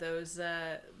lot of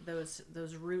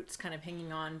those roots kind of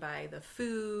hanging on by the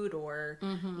food, or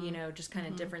just kind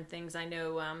of different things. I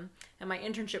know at my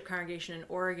internship congregation in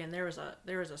Oregon, there was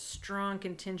a strong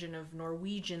contingent of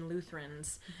Norwegian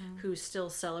Lutherans who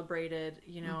still celebrated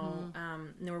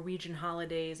Norwegian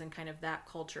holidays and kind of that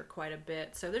culture quite a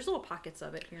bit. So there's little pockets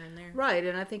of it here and there. Right,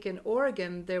 and I think in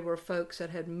Oregon there were folks that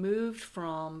had moved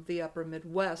from the upper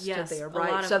Midwest to there,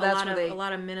 right? A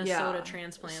lot of Minnesota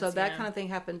transplants. So that kind of thing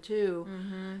happened too.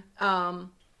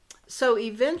 So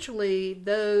eventually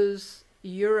those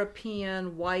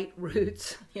European white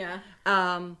roots,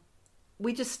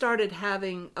 we just started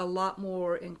having a lot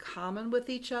more in common with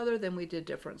each other than we did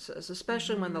differences,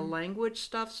 especially when the language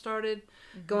stuff started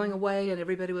going away and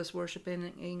everybody was worshiping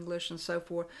in English and so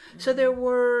forth. So there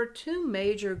were two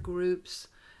major groups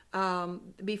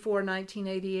before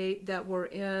 1988 that were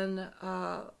in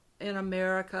in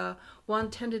America. One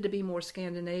tended to be more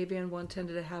Scandinavian, one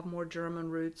tended to have more German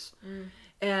roots.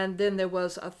 And then there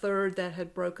was a third that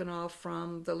had broken off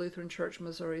from the Lutheran Church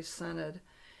Missouri Synod,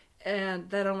 and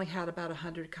that only had about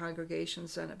 100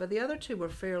 congregations in it. But the other two were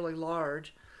fairly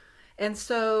large. And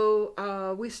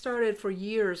so we started for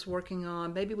years working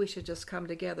on, maybe we should just come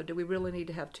together. Do we really need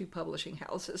to have two publishing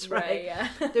houses, right? Yeah.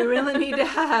 Do we really need to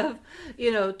have,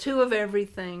 two of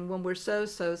everything when we're so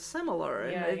similar?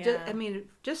 And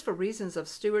just for reasons of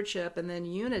stewardship and then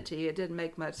unity, it didn't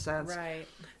make much sense. Right.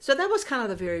 So that was kind of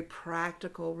the very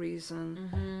practical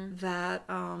reason that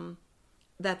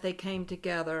they came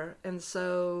together. And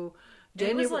so...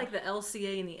 It was like the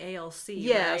LCA and the ALC,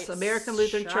 yes, right? American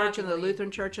Lutheran Church and the Lutheran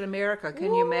Church in America.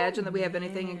 Can you imagine that we have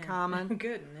anything in common?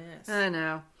 Goodness. I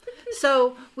know.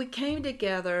 So we came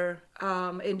together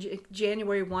in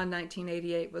January 1,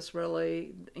 1988 was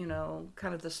really,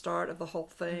 kind of the start of the whole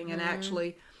thing. And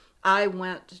actually, I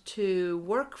went to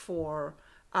work for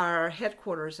our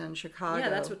headquarters in Chicago. Yeah,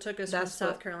 that's what took us from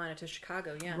South Carolina to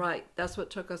Chicago, yeah. Right. That's what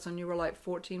took us, and you were like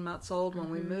 14 months old when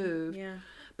we moved. Yeah.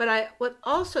 But I would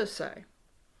also say,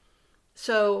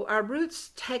 so our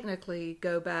roots technically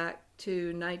go back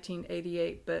to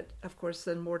 1988, but of course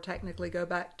then more technically go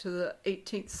back to the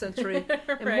 18th century,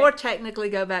 and more technically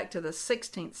go back to the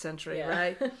 16th century,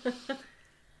 right?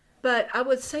 But I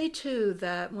would say too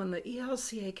that when the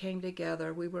ELCA came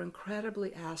together, we were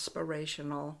incredibly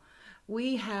aspirational.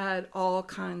 We had all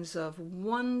kinds of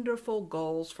wonderful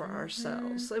goals for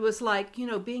ourselves. It was like,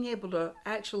 being able to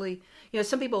actually,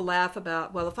 some people laugh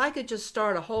about, well, if I could just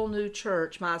start a whole new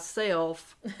church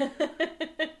myself,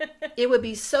 it would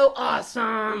be so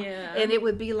awesome. Yeah. And it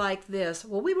would be like this.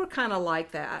 Well, we were kind of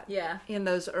like that in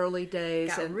those early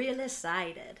days. Got real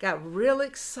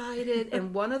excited.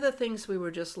 And one of the things we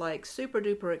were just like super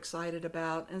duper excited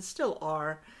about, and still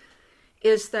are,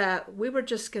 is that we were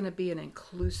just going to be an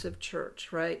inclusive church,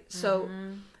 right? So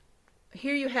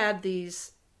here you had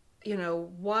these,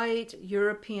 white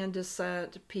European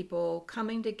descent people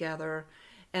coming together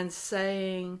and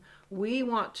saying, we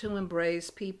want to embrace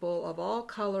people of all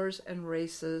colors and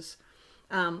races.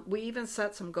 We even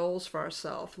set some goals for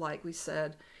ourselves. Like we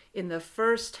said, in the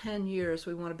first 10 years,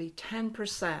 we want to be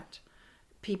 10%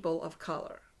 people of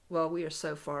color. Well, we are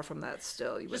so far from that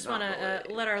still. You just want to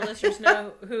let our listeners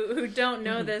know who don't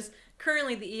know this.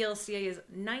 Currently, the ELCA is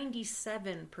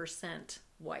 97%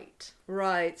 white.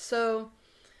 Right. So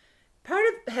part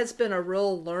of it has been a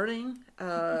real learning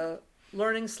 /struggle,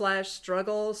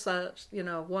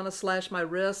 want to slash my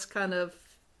wrist kind of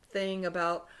thing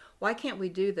about why can't we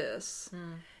do this?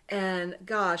 And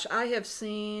gosh, I have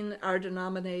seen our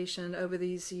denomination over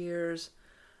these years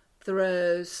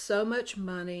throws so much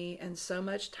money and so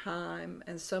much time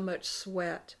and so much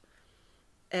sweat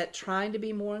at trying to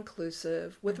be more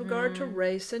inclusive with regard to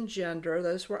race and gender.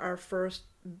 Those were our first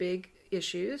big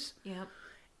issues. Yep.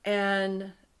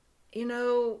 And,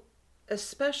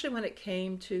 especially when it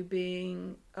came to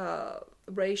being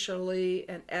racially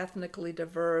and ethnically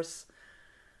diverse,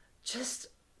 just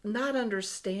not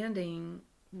understanding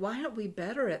why aren't we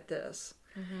better at this?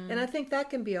 And I think that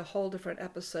can be a whole different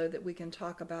episode that we can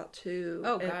talk about too.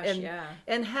 Oh gosh,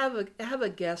 and have a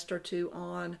guest or two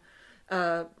on,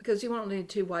 because you won't need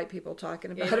two white people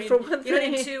talking about it for one thing.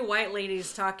 You need two white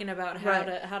ladies talking about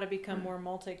how to become more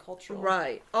multicultural.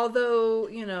 Right. Although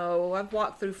I've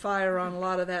walked through fire on a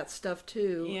lot of that stuff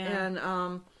too. Yeah.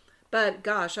 And but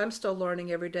gosh, I'm still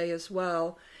learning every day as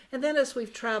well. And then as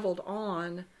we've traveled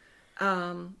on,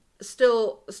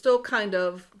 still kind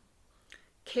of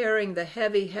carrying the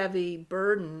heavy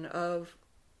burden of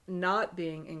not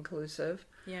being inclusive.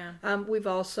 Yeah. We've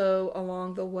also,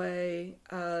 along the way,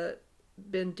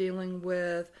 been dealing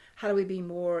with how do we be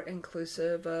more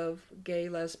inclusive of gay,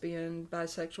 lesbian,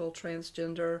 bisexual,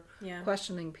 transgender,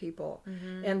 questioning people.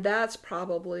 And that's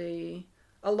probably,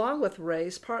 along with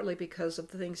race, partly because of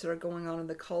the things that are going on in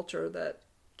the culture that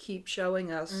keep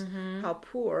showing us how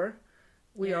poor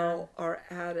we all are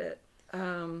at it.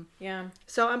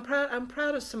 So I'm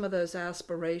proud of some of those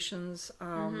aspirations.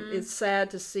 It's sad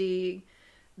to see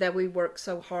that we work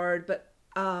so hard, but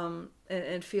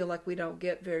and feel like we don't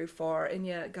get very far. And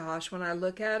yet, gosh, when I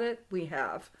look at it, we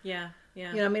have. Yeah.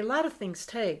 A lot of things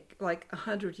take like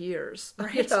 100 years,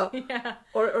 right?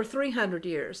 Or 300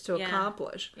 years to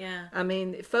accomplish. Yeah. I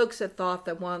mean, folks had thought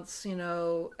that once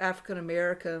African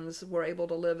Americans were able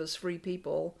to live as free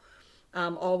people,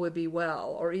 all would be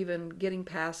well, or even getting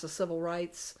past the civil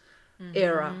rights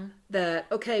era, that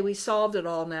okay, we solved it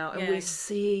all now, and we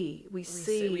see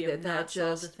that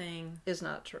just is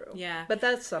not true. Yeah, but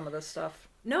that's some of the stuff.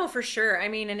 No, for sure. I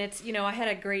mean, and it's I had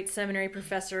a great seminary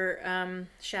professor.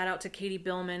 Shout out to Katie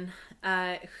Billman.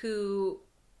 who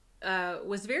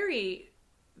was very,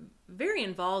 very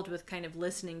involved with kind of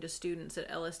listening to students at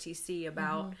LSTC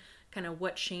about kind of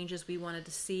what changes we wanted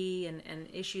to see and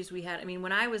issues we had. I mean,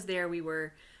 when I was there, we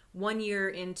were 1 year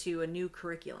into a new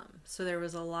curriculum, so there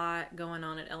was a lot going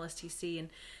on at LSTC,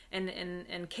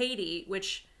 and Katie,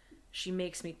 which she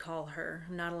makes me call her.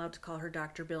 I'm not allowed to call her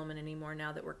Dr. Billman anymore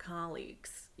now that we're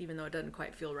colleagues, even though it doesn't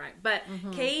quite feel right. But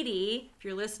Katie, if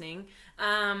you're listening,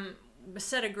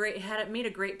 made a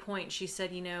great point. She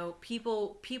said,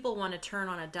 people want to turn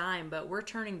on a dime, but we're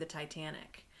turning the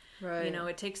Titanic. Right.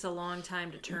 It takes a long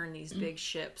time to turn these big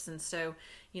ships. And so,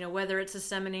 whether it's a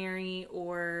seminary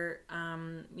or,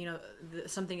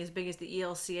 something as big as the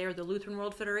ELCA or the Lutheran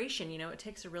World Federation, it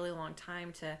takes a really long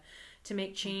time to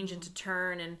make change and to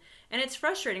turn. And it's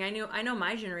frustrating. I know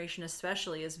my generation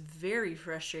especially is very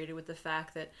frustrated with the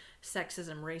fact that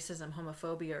sexism, racism,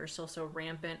 homophobia are still so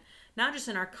rampant, not just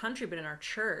in our country, but in our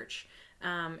church,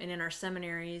 and in our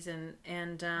seminaries.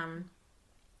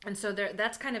 And so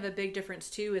that's kind of a big difference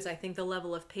too, is I think the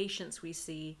level of patience we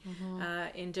see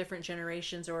in different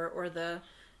generations, or the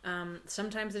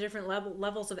sometimes the different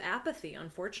levels of apathy,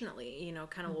 unfortunately,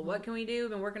 well, what can we do? We've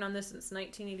been working on this since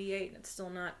 1988 and it's still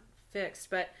not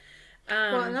fixed. But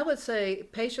well, and I would say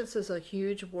patience is a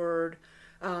huge word.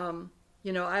 I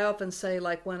often say,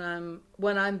 like, when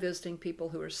I'm visiting people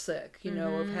who are sick,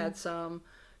 have had some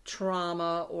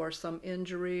trauma or some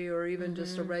injury or even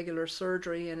just a regular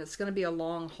surgery, and it's going to be a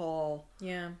long haul.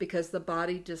 Yeah. Because the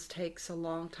body just takes a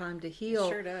long time to heal. It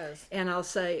sure does. And I'll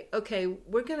say, okay,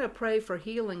 we're going to pray for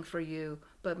healing for you,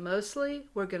 but mostly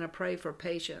we're going to pray for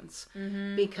patience,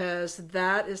 because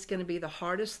that is going to be the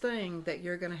hardest thing that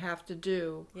you're going to have to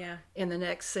do in the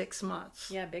next 6 months.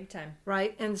 Yeah, big time.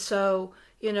 Right? And so,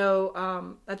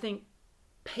 I think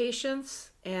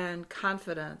patience and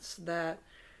confidence that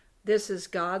this is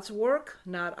God's work,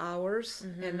 not ours,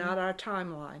 and not our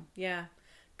timeline. Yeah.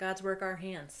 God's work, our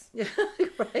hands. Yeah,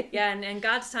 right. Yeah, and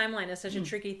God's timeline is such a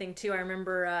tricky thing, too. I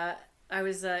remember I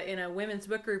was in a women's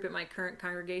book group at my current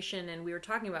congregation, and we were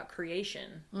talking about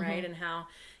creation, right? And how,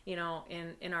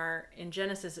 in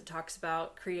Genesis, it talks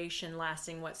about creation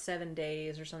lasting, 7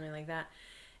 days or something like that.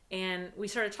 And we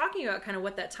started talking about kind of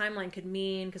what that timeline could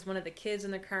mean, because one of the kids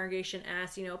in the congregation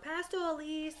asked, Pastor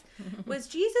Elise, was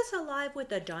Jesus alive with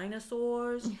the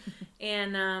dinosaurs?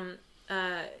 And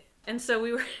so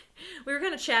we were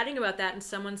kind of chatting about that, and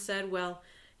someone said, well,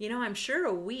 I'm sure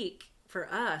a week for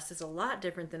us is a lot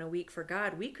different than a week for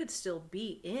God. We could still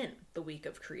be in the week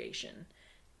of creation.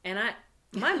 And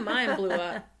my mind blew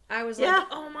up. I was like,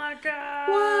 oh my God.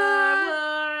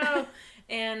 Whoa.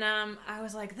 And I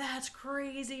was like, that's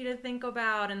crazy to think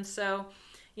about. And so,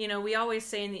 we always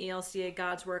say in the ELCA,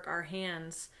 God's work, our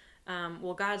hands.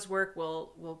 Well, God's work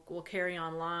will carry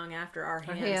on long after our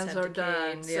hands have are decayed.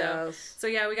 done. Yes. So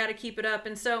yeah, we got to keep it up.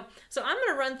 And so I'm going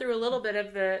to run through a little bit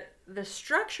of the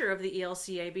structure of the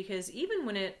ELCA, because even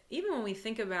when we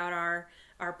think about our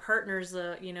partners,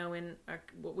 in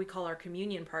what we call our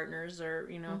communion partners, or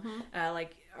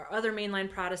like our other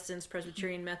mainline Protestants,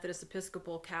 Presbyterian, Methodist,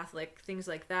 Episcopal, Catholic, things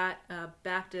like that,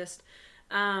 Baptist,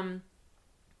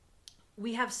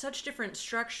 we have such different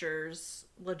structures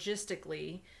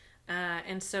logistically,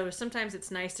 and so sometimes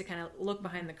it's nice to kind of look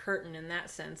behind the curtain in that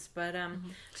sense. But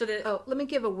let me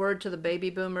give a word to the baby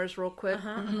boomers real quick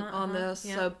on this.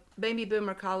 Yeah. So baby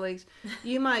boomer colleagues,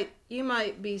 you might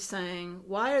be saying,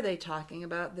 why are they talking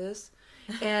about this?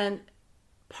 And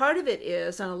part of it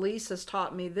is, and Elise has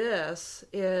taught me this,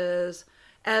 is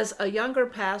as a younger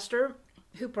pastor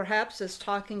who perhaps is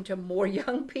talking to more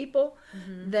young people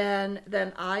than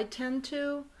I tend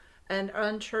to, and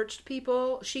unchurched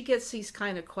people, she gets these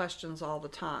kind of questions all the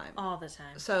time. All the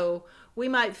time. So we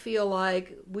might feel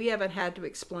like we haven't had to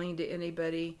explain to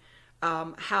anybody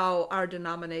how our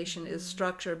denomination is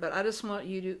structured, but I just want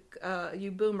you to,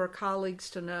 you boomer colleagues,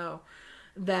 to know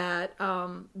that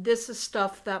this is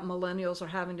stuff that millennials are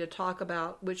having to talk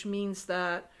about, which means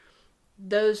that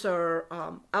those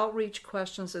are outreach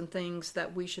questions and things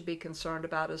that we should be concerned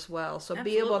about as well. So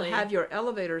Absolutely. Be able to have your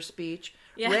elevator speech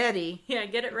ready. Yeah,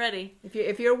 get it ready.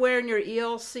 If you're wearing your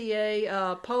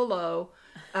ELCA polo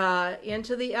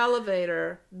into the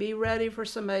elevator, be ready for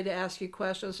somebody to ask you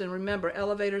questions. And remember,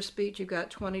 elevator speech, you've got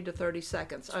 20 to 30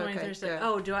 seconds. 20 okay. 30 seconds.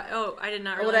 Oh, I did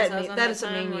not realize that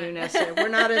doesn't mean you necessarily. We're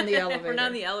not in the elevator. We're not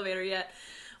in the elevator yet.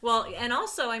 Well, and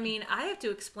also, I have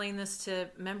to explain this to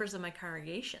members of my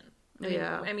congregation.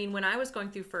 When I was going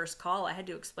through First Call, I had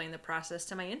to explain the process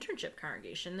to my internship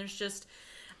congregation. There's just,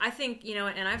 I think,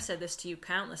 and I've said this to you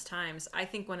countless times, I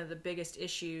think one of the biggest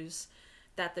issues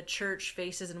that the church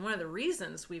faces, and one of the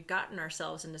reasons we've gotten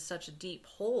ourselves into such a deep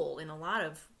hole in a lot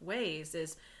of ways,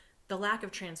 is the lack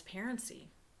of transparency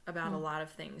about a lot of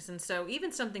things. And so even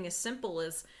something as simple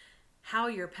as how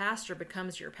your pastor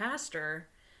becomes your pastor,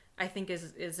 I think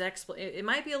it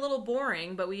might be a little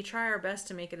boring, but we try our best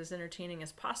to make it as entertaining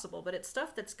as possible. But it's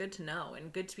stuff that's good to know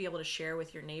and good to be able to share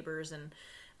with your neighbors and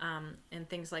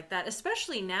things like that,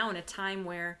 especially now in a time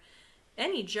where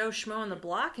any Joe Schmo on the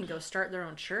block can go start their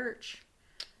own church.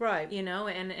 Right. You know,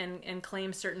 and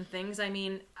claim certain things. I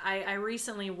mean, I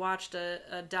recently watched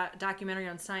a documentary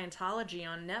on Scientology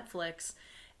on Netflix,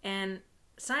 and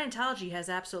Scientology has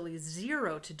absolutely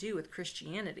zero to do with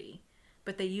Christianity,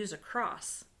 but they use a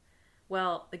cross.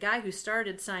 Well, the guy who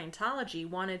started Scientology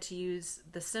wanted to use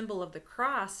the symbol of the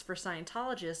cross for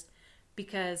Scientologists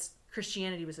because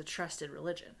Christianity was a trusted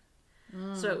religion.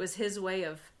 So it was his way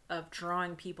of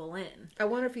drawing people in. I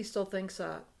wonder if he still thinks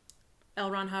that. L.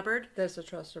 Ron Hubbard? That's a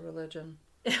trusted religion.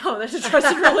 Oh, that's a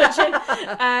trusted religion.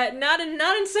 Not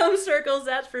in some circles,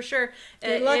 that's for sure.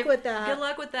 Good luck with that. Good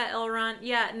luck with that, L. Ron.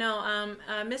 Yeah, no.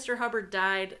 Mr. Hubbard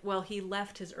died. Well, he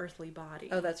left his earthly body.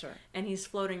 Oh, that's right. And he's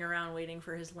floating around waiting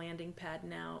for his landing pad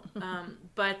now.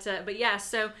 But yeah.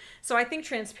 So I think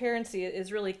transparency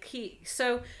is really key.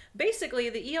 So basically,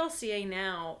 the ELCA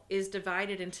now is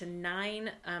divided into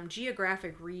 9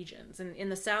 geographic regions, and in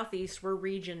the Southeast, we're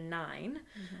Region 9.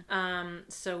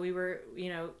 So we were,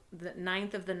 the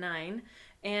 9th of the 9.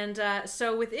 And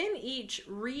so within each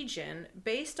region,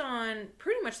 based on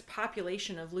pretty much the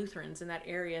population of Lutherans in that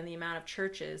area and the amount of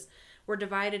churches, we're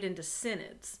divided into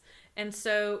synods. And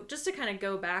so just to kind of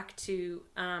go back to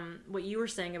what you were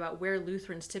saying about where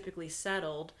Lutherans typically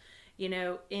settled,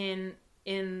 in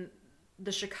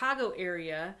the Chicago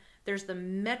area, there's the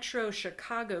Metro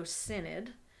Chicago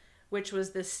Synod, which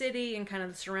was the city and kind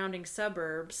of the surrounding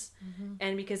suburbs,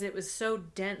 and because it was so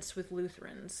dense with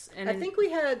Lutherans. And I think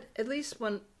we had, at least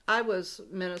when I was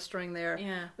ministering there,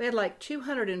 we had like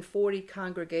 240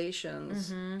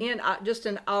 congregations just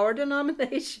in our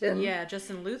denomination. Yeah, just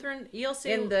in Lutheran, ELC.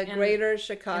 In the greater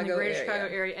Chicago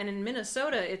area. And in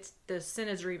Minnesota, the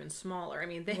synods are even smaller. I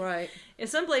mean, in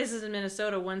some places in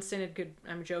Minnesota, one synod could,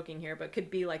 I'm joking here, but could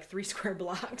be like 3 square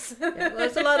blocks.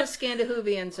 There's a lot of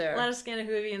Scandahoovians there. A lot of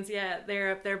Scandahoovians, yeah,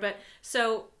 they're up there. But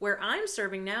so where I'm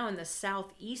serving now in the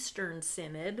Southeastern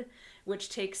Synod, which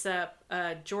takes up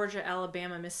Georgia,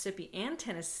 Alabama, Mississippi, and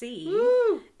Tennessee.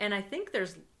 Woo! And I think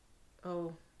there's,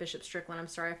 Bishop Strickland, I'm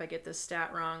sorry if I get this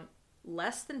stat wrong,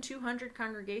 less than 200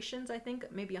 congregations, I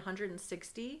think, maybe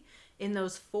 160 in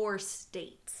those 4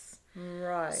 states.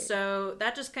 Right. So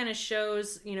that just kind of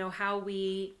shows, how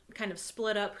we kind of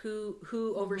split up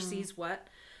who oversees what.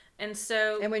 And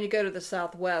when you go to the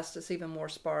Southwest, it's even more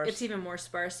sparse. It's even more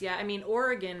sparse, yeah. I mean,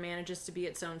 Oregon manages to be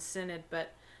its own synod,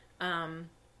 but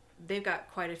they've got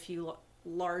quite a few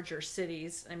larger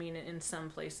cities, I mean, in some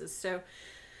places. So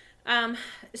some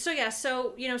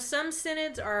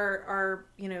synods are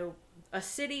a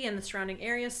city and the surrounding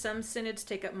areas. Some synods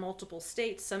take up multiple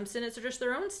states. Some synods are just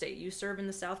their own state. You serve in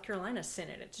the South Carolina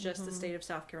Synod. It's just the state of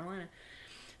South Carolina.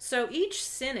 So each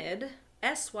synod,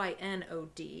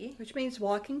 SYNOD, which means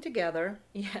walking together,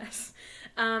 yes,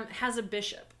 has a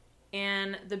bishop.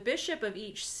 And the bishop of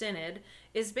each synod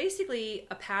is basically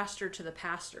a pastor to the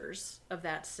pastors of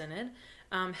that synod,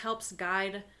 helps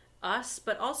guide us,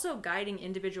 but also guiding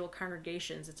individual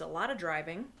congregations. It's a lot of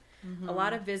driving, a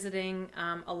lot of visiting,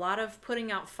 a lot of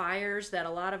putting out fires that a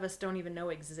lot of us don't even know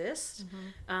exist.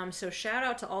 So shout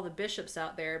out to all the bishops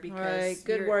out there, because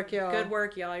good work, y'all. Good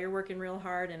work, y'all. You're working real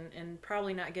hard and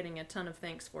probably not getting a ton of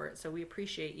thanks for it. So we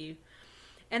appreciate you.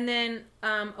 And then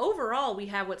overall, we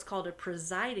have what's called a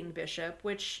presiding bishop,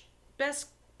 which best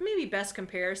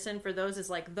comparison for those is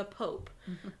like the Pope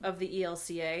of the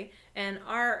ELCA. And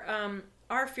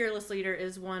our fearless leader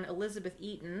is one Elizabeth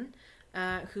Eaton,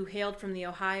 who hailed from the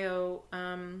Ohio,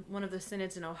 one of the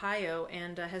synods in Ohio,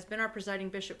 and has been our presiding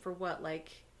bishop for what,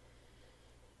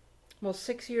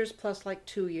 6 years plus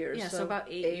 2 years. Yeah, so about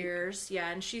 8 years. Yeah,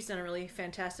 and she's done a really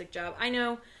fantastic job. I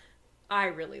know I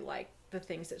really like the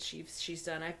things that she's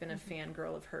done. I've been a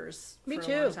fangirl of hers for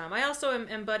a long time. I also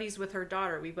am buddies with her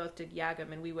daughter. We both did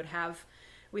Yagam, and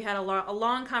we had a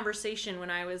long conversation when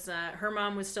I was, her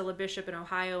mom was still a bishop in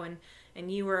Ohio, and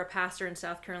you were a pastor in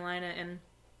South Carolina, and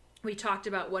we talked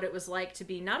about what it was like to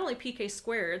be not only PK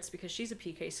Squared, because she's a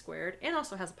PK Squared, and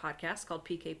also has a podcast called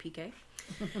PK,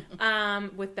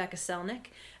 with Becca Selnick,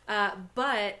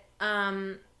 but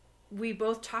we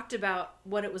both talked about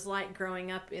what it was like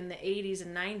growing up in the 80s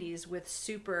and 90s with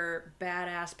super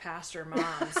badass pastor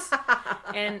moms.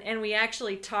 and we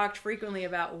actually talked frequently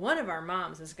about one of our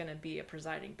moms is going to be a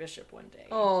presiding bishop one day.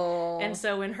 Oh. And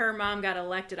so when her mom got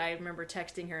elected, I remember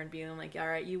texting her and being like, all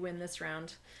right, you win this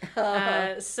round.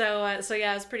 So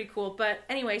yeah, it was pretty cool. But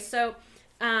anyway, so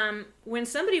when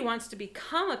somebody wants to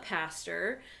become a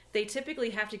pastor, they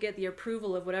typically have to get the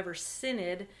approval of whatever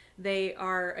synod they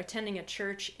are attending a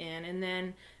church in. And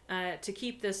then to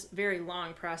keep this very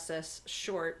long process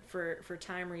short for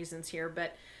time reasons here,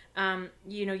 but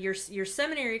your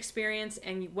seminary experience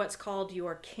and what's called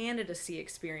your candidacy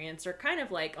experience are kind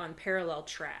of like on parallel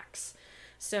tracks.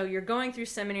 So you're going through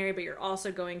seminary, but you're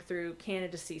also going through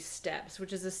candidacy steps,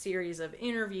 which is a series of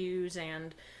interviews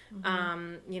and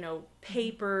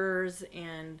papers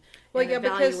and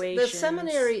because the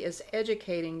seminary is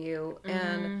educating you,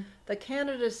 and the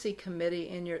candidacy committee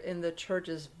in the church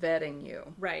is vetting you.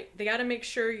 Right. They got to make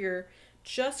sure you're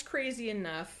just crazy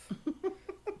enough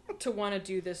to want to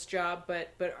do this job,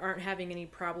 but aren't having any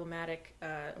problematic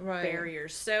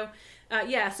barriers. So,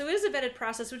 so it is a vetted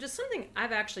process, which is something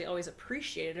I've actually always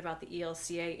appreciated about the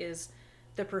ELCA is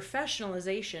the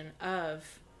professionalization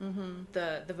of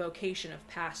the vocation of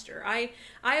pastor. I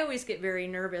always get very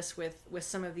nervous with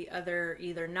some of the other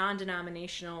either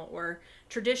non-denominational or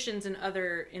traditions in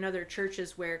other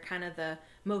churches where kind of the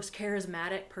most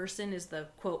charismatic person is the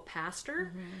quote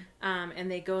pastor,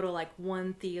 and they go to like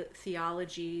one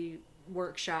theology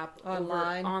workshop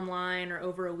online or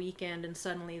over a weekend, and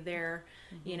suddenly they're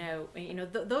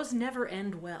those never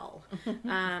end well.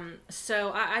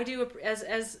 So I do,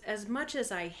 as much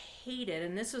as I hated,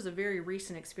 and this was a very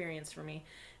recent experience for me,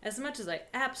 as much as I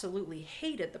absolutely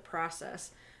hated the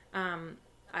process,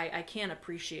 I can't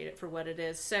appreciate it for what it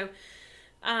is. So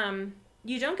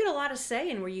you don't get a lot of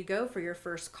say in where you go for your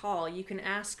first call. You can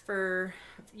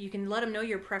you can let them know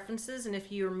your preferences, and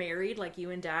if you're married like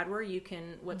you and Dad were, you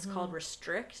can what's called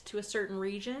restrict to a certain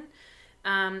region.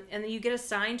 And then you get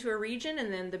assigned to a region,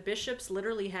 and then the bishops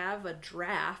literally have a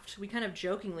draft. We kind of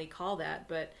jokingly call that,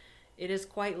 but it is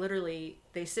quite literally,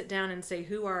 they sit down and say,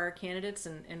 who are our candidates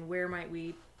and where might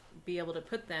we be able to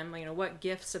put them? What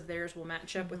gifts of theirs will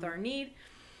match up with our need?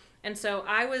 And so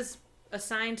I was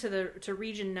assigned to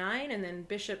Region 9, and then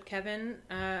Bishop Kevin,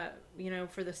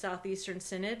 for the Southeastern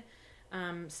Synod,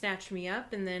 snatched me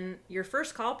up. And then your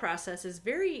first call process is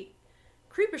very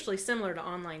creepishly similar to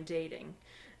online dating.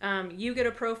 You get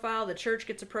a profile, the church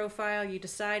gets a profile, you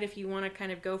decide if you want to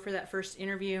kind of go for that first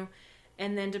interview,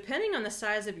 and then depending on the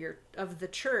size of the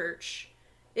church,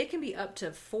 it can be up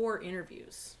to 4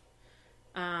 interviews.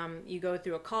 You go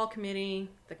through a call committee,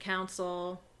 the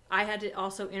council. I had to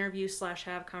also interview /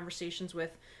 have conversations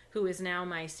with who is now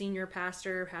my senior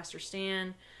pastor, Pastor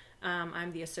Stan.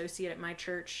 I'm the associate at my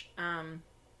church. And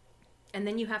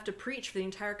then you have to preach for the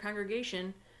entire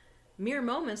congregation mere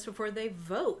moments before they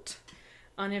vote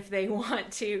on if they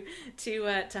want to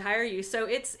hire you. So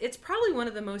it's probably one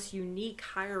of the most unique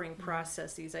hiring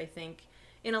processes, I think.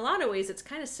 In a lot of ways, it's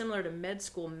kind of similar to med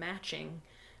school matching.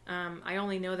 I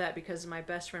only know that because my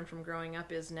best friend from growing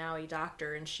up is now a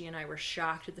doctor, and she and I were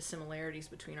shocked at the similarities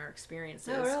between our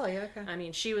experiences. Oh, really? Okay. I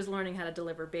mean, she was learning how to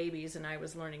deliver babies, and I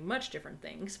was learning much different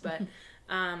things. But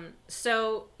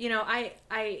so, I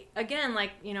again,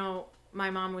 like, my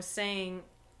mom was saying,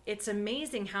 it's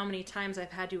amazing how many times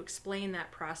I've had to explain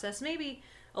that process. Maybe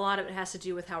a lot of it has to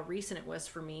do with how recent it was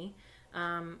for me.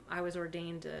 I was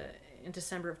ordained in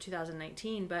December of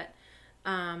 2019, but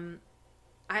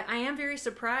I am very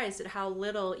surprised at how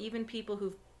little even people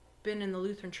who've been in the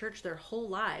Lutheran Church their whole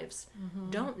lives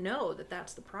don't know that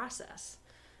that's the process.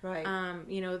 Right.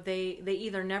 They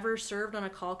either never served on a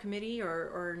call committee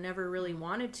or never really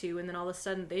wanted to, and then all of a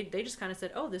sudden they just kind of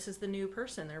said, oh, this is the new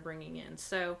person they're bringing in.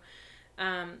 So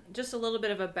just a little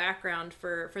bit of a background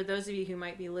for those of you who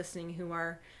might be listening who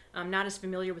are not as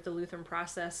familiar with the Lutheran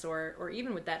process or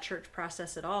even with that church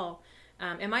process at all.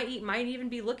 And might even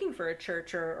be looking for a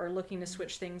church or looking to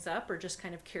switch things up, or just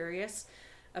kind of curious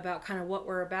about kind of what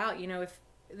we're about. If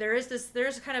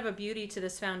there's kind of a beauty to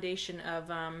this foundation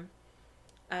of,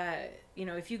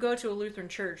 if you go to a Lutheran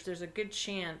church, there's a good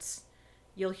chance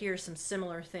you'll hear some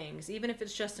similar things, even if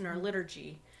it's just in our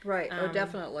liturgy. Right.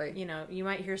 Definitely. You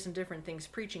might hear some different things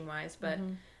preaching wise, but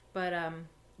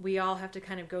we all have to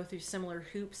kind of go through similar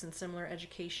hoops and similar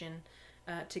education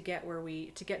to get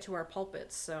to our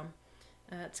pulpits. So.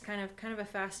 It's kind of a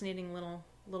fascinating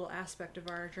little aspect of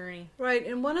our journey. Right,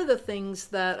 and one of the things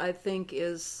that I think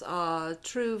is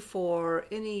true for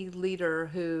any leader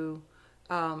who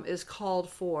is called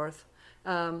forth,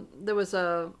 there was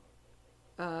a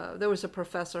there was a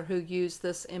professor who used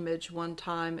this image one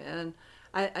time, and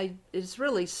it's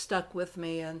really stuck with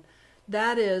me, and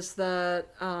that is that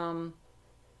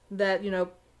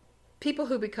people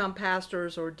who become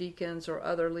pastors or deacons or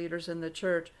other leaders in the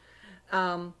church,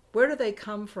 where do they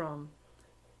come from?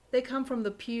 They come from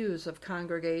the pews of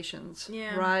congregations,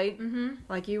 right? Mm-hmm.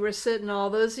 Like you were sitting all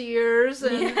those years,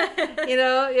 and in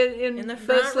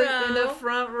the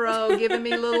front row, giving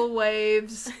me little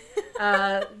waves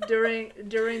during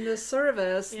the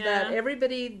service. Yeah. That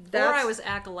everybody. Or I was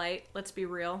acolyte. Let's be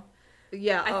real.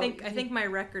 Yeah, I think my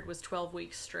record was 12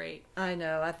 weeks straight. I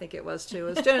know. I think it was too.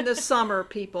 It was during the summer,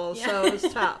 people, so it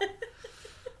was tough.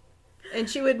 And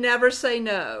she would never say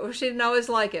no. She didn't always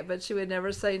like it, but she would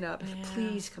never say no.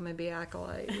 Please come and be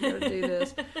acolyte. Do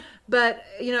this. But,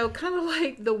 kind of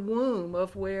like the womb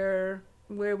of where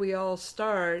we all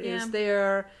start is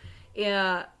there,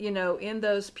 in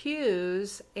those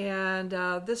pews. And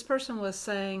this person was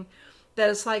saying that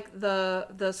it's like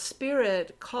the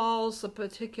Spirit calls a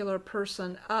particular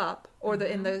person up, or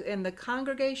in the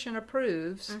congregation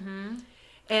approves. Mm-hmm.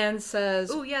 And says,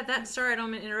 "Oh yeah, sorry, I don't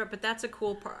mean to interrupt, but that's a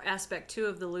cool aspect too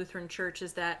of the Lutheran Church,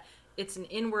 is that it's an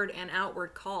inward and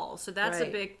outward call. So that's a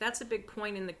big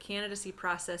point in the candidacy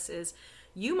process. Is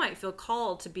you might feel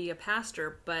called to be a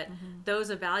pastor, but those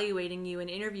evaluating you and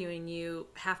interviewing you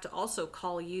have to also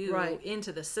call you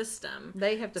into the system.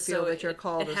 They have to feel that you're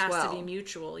called as well. It has to be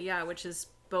mutual, which is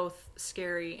both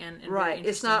scary and right. Very interesting.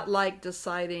 It's not like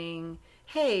deciding,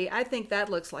 hey, I think that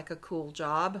looks like a cool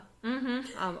job.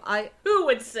 Mm-hmm. Who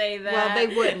would say that? Well, they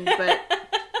wouldn't, but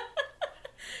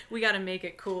we got to make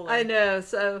it cooler. I know.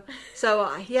 So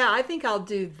I think I'll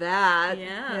do that.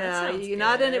 Yeah. You're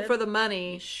not in it for the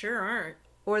money. You sure aren't.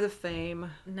 Or the fame.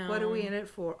 No. What are we in it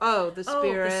for? Oh, the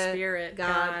Spirit. The Spirit,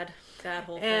 God, that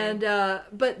whole thing. And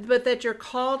but that you're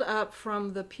called up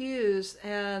from the pews,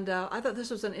 and I thought this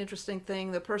was an interesting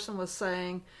thing. The person was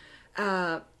saying,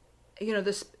 the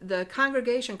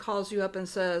congregation calls you up and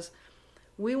says,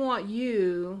 we want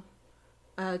you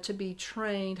to be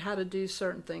trained how to do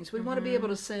certain things. We want to be able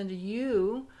to send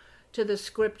you to the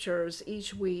scriptures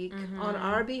each week on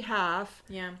our behalf.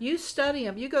 Yeah. You study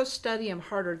them. You go study them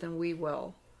harder than we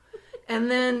will. And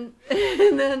then,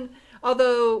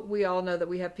 although we all know that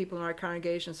we have people in our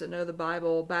congregations that know the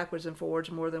Bible backwards and forwards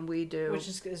more than we do. Which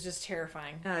is just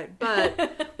terrifying. Right.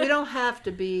 But we don't have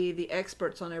to be the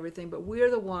experts on everything, but we're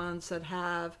the ones that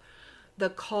have the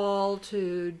call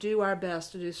to do our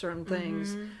best to do certain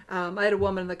things. I had a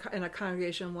woman in a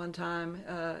congregation one time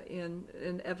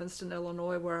in Evanston,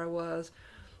 Illinois, where I was.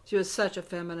 She was such a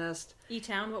feminist.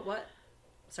 E-Town, what?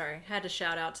 Sorry, had to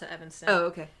shout out to Evanston. Oh,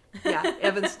 okay. Yeah,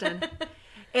 Evanston.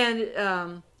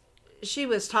 And she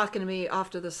was talking to me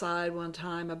off to the side one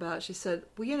time she said,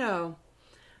 well,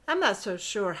 I'm not so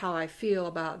sure how I feel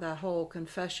about that whole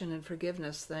confession and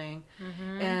forgiveness thing.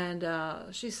 And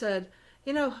she said,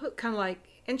 kind of like,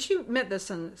 and she meant this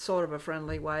in sort of a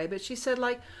friendly way, but she said,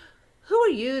 like, who are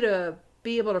you to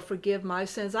be able to forgive my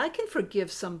sins? I can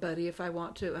forgive somebody if I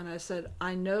want to. And I said,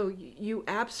 I know you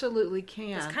absolutely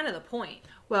can. That's kind of the point.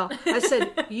 Well, I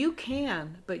said, you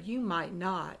can, but you might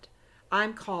not.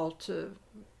 I'm called to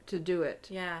do it.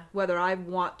 Yeah. Whether I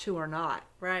want to or not.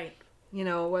 Right.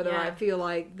 Whether I feel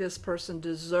like this person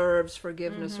deserves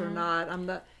forgiveness or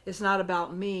not. It's not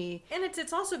about me. And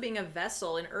it's also being a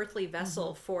vessel, an earthly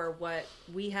vessel for what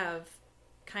we have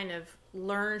kind of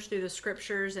learned through the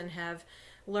scriptures and have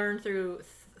learned through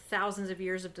thousands of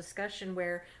years of discussion,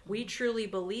 where we truly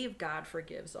believe God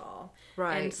forgives all.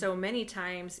 Right. And so many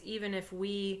times, even if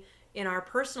we in our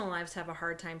personal lives have a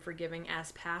hard time forgiving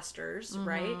as pastors,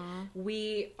 right?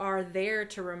 We are there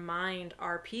to remind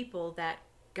our people that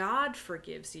God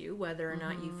forgives you, whether or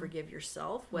not you forgive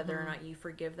yourself, whether or not you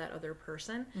forgive that other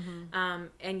person.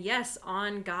 And yes,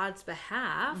 on God's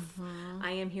behalf,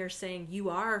 I am here saying you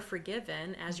are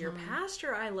forgiven. As your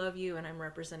pastor, I love you, and I'm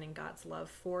representing God's love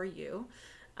for you.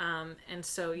 And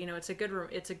so, it's a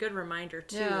good reminder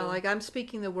too. Yeah, like I'm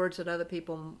speaking the words that other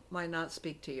people might not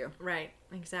speak to you. Right,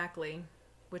 exactly.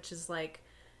 Which is like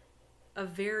a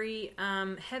very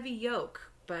heavy yoke.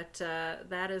 But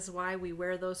that is why we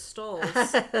wear those stoles.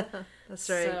 That's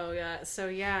right. So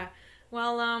yeah.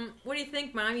 Well, what do you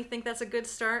think, Mom? You think that's a good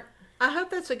start? I hope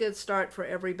that's a good start for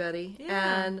everybody.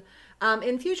 Yeah. And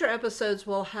in future episodes,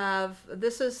 we'll have,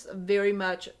 this is very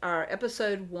much our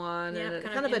episode 1, and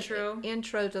kind of an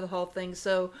intro to the whole thing.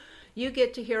 So you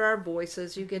get to hear our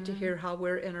voices, you get to hear how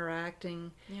we're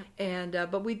interacting. Yep. And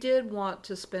but we did want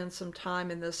to spend some time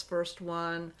in this first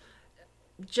one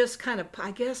just kind of,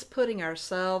 I guess, putting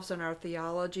ourselves and our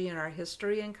theology and our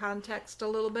history in context a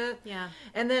little bit. Yeah.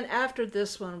 And then after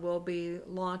this one, we'll be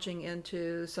launching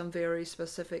into some very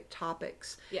specific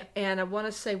topics. Yeah. And I want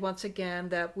to say once again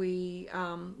that we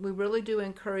really do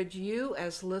encourage you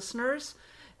as listeners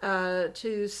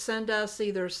to send us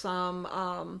either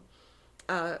some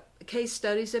case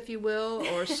studies, if you will,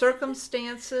 or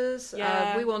circumstances.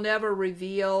 Yeah. We will never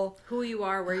reveal who you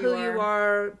are, who you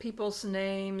are, people's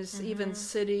names, even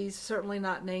cities, certainly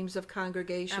not names of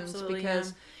congregations. Absolutely,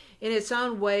 because in its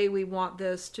own way, we want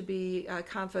this to be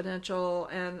confidential,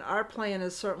 and our plan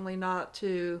is certainly not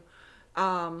to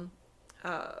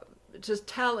just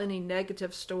tell any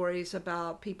negative stories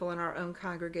about people in our own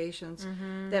congregations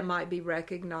that might be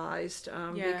recognized,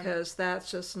 because that's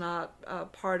just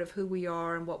not part of who we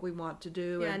are and what we want to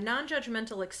do. Yeah,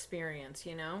 non-judgmental experience,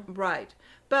 Right.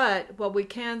 But what we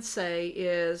can say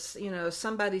is,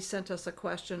 somebody sent us a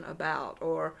question about,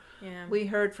 or we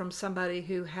heard from somebody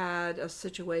who had a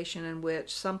situation in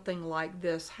which something like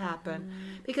this happened.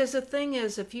 Because the thing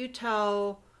is, if you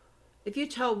tell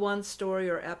one story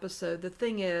or episode, the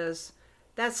thing is,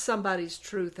 that's somebody's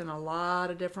truth in a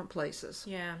lot of different places.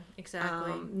 Yeah,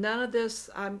 exactly. None of this,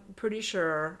 I'm pretty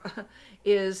sure,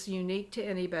 is unique to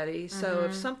anybody. So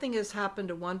if something has happened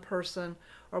to one person,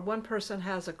 or one person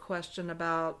has a question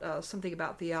about something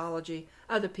about theology,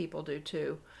 other people do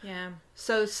too. Yeah.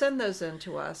 So send those in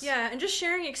to us. Yeah, and just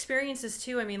sharing experiences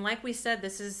too. I mean, like we said,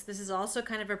 this is also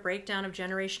kind of a breakdown of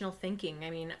generational thinking. I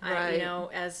mean, right.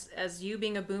 as you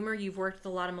being a boomer, you've worked with a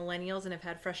lot of millennials and have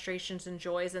had frustrations and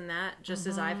joys in that, just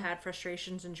as I've had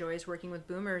frustrations and joys working with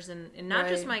boomers, and not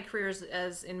just my career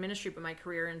as in ministry, but my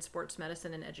career in sports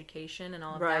medicine and education and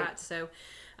all of that. So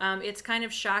it's kind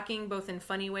of shocking, both in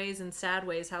funny ways and sad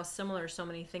ways, how similar so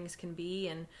many things can be,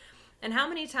 and how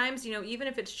many times, even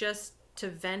if it's just to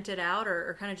vent it out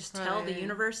or kind of just tell the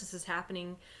universe this is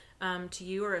happening to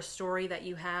you, or a story that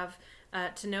you have,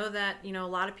 to know that, a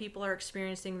lot of people are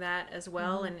experiencing that as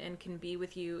well, and can be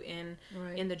with you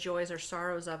in the joys or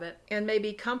sorrows of it. And may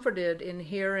be comforted in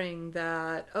hearing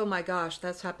that, oh my gosh,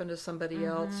 that's happened to somebody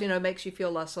else. It makes you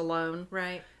feel less alone.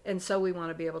 Right. And so we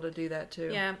want to be able to do that too.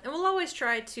 Yeah, and we'll always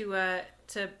try to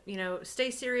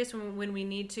stay serious when we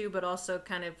need to, but also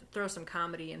kind of throw some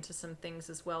comedy into some things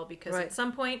as well, because at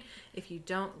some point, if you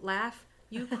don't laugh,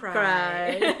 you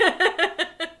cry.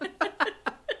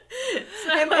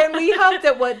 And we hope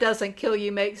that what doesn't kill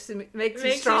you makes you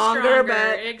stronger.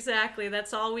 But exactly,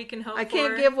 that's all we can hope for. I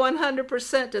can't give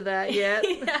 100% to that yet.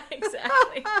 Yeah,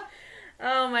 exactly.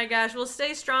 Oh my gosh. Well,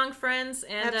 stay strong, friends.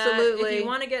 And absolutely. If you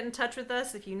want to get in touch with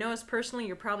us, if you know us personally,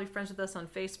 you're probably friends with us on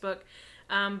Facebook.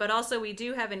 But also, we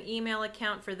do have an email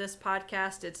account for this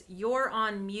podcast. It's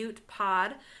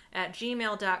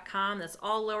youronmutepod@gmail.com. That's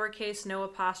all lowercase, no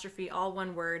apostrophe, all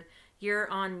one word. You're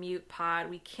on Mute Pod.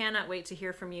 We cannot wait to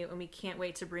hear from you, and we can't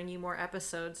wait to bring you more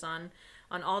episodes on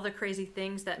all the crazy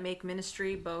things that make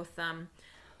ministry both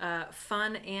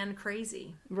fun and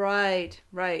crazy. Right.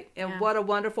 And what a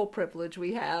wonderful privilege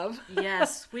we have.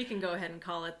 Yes, we can go ahead and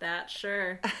call it that,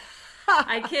 sure.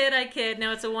 I kid.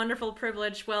 No, it's a wonderful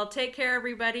privilege. Well, take care,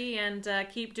 everybody, and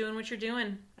keep doing what you're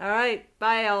doing. All right.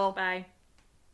 Bye, all. Bye.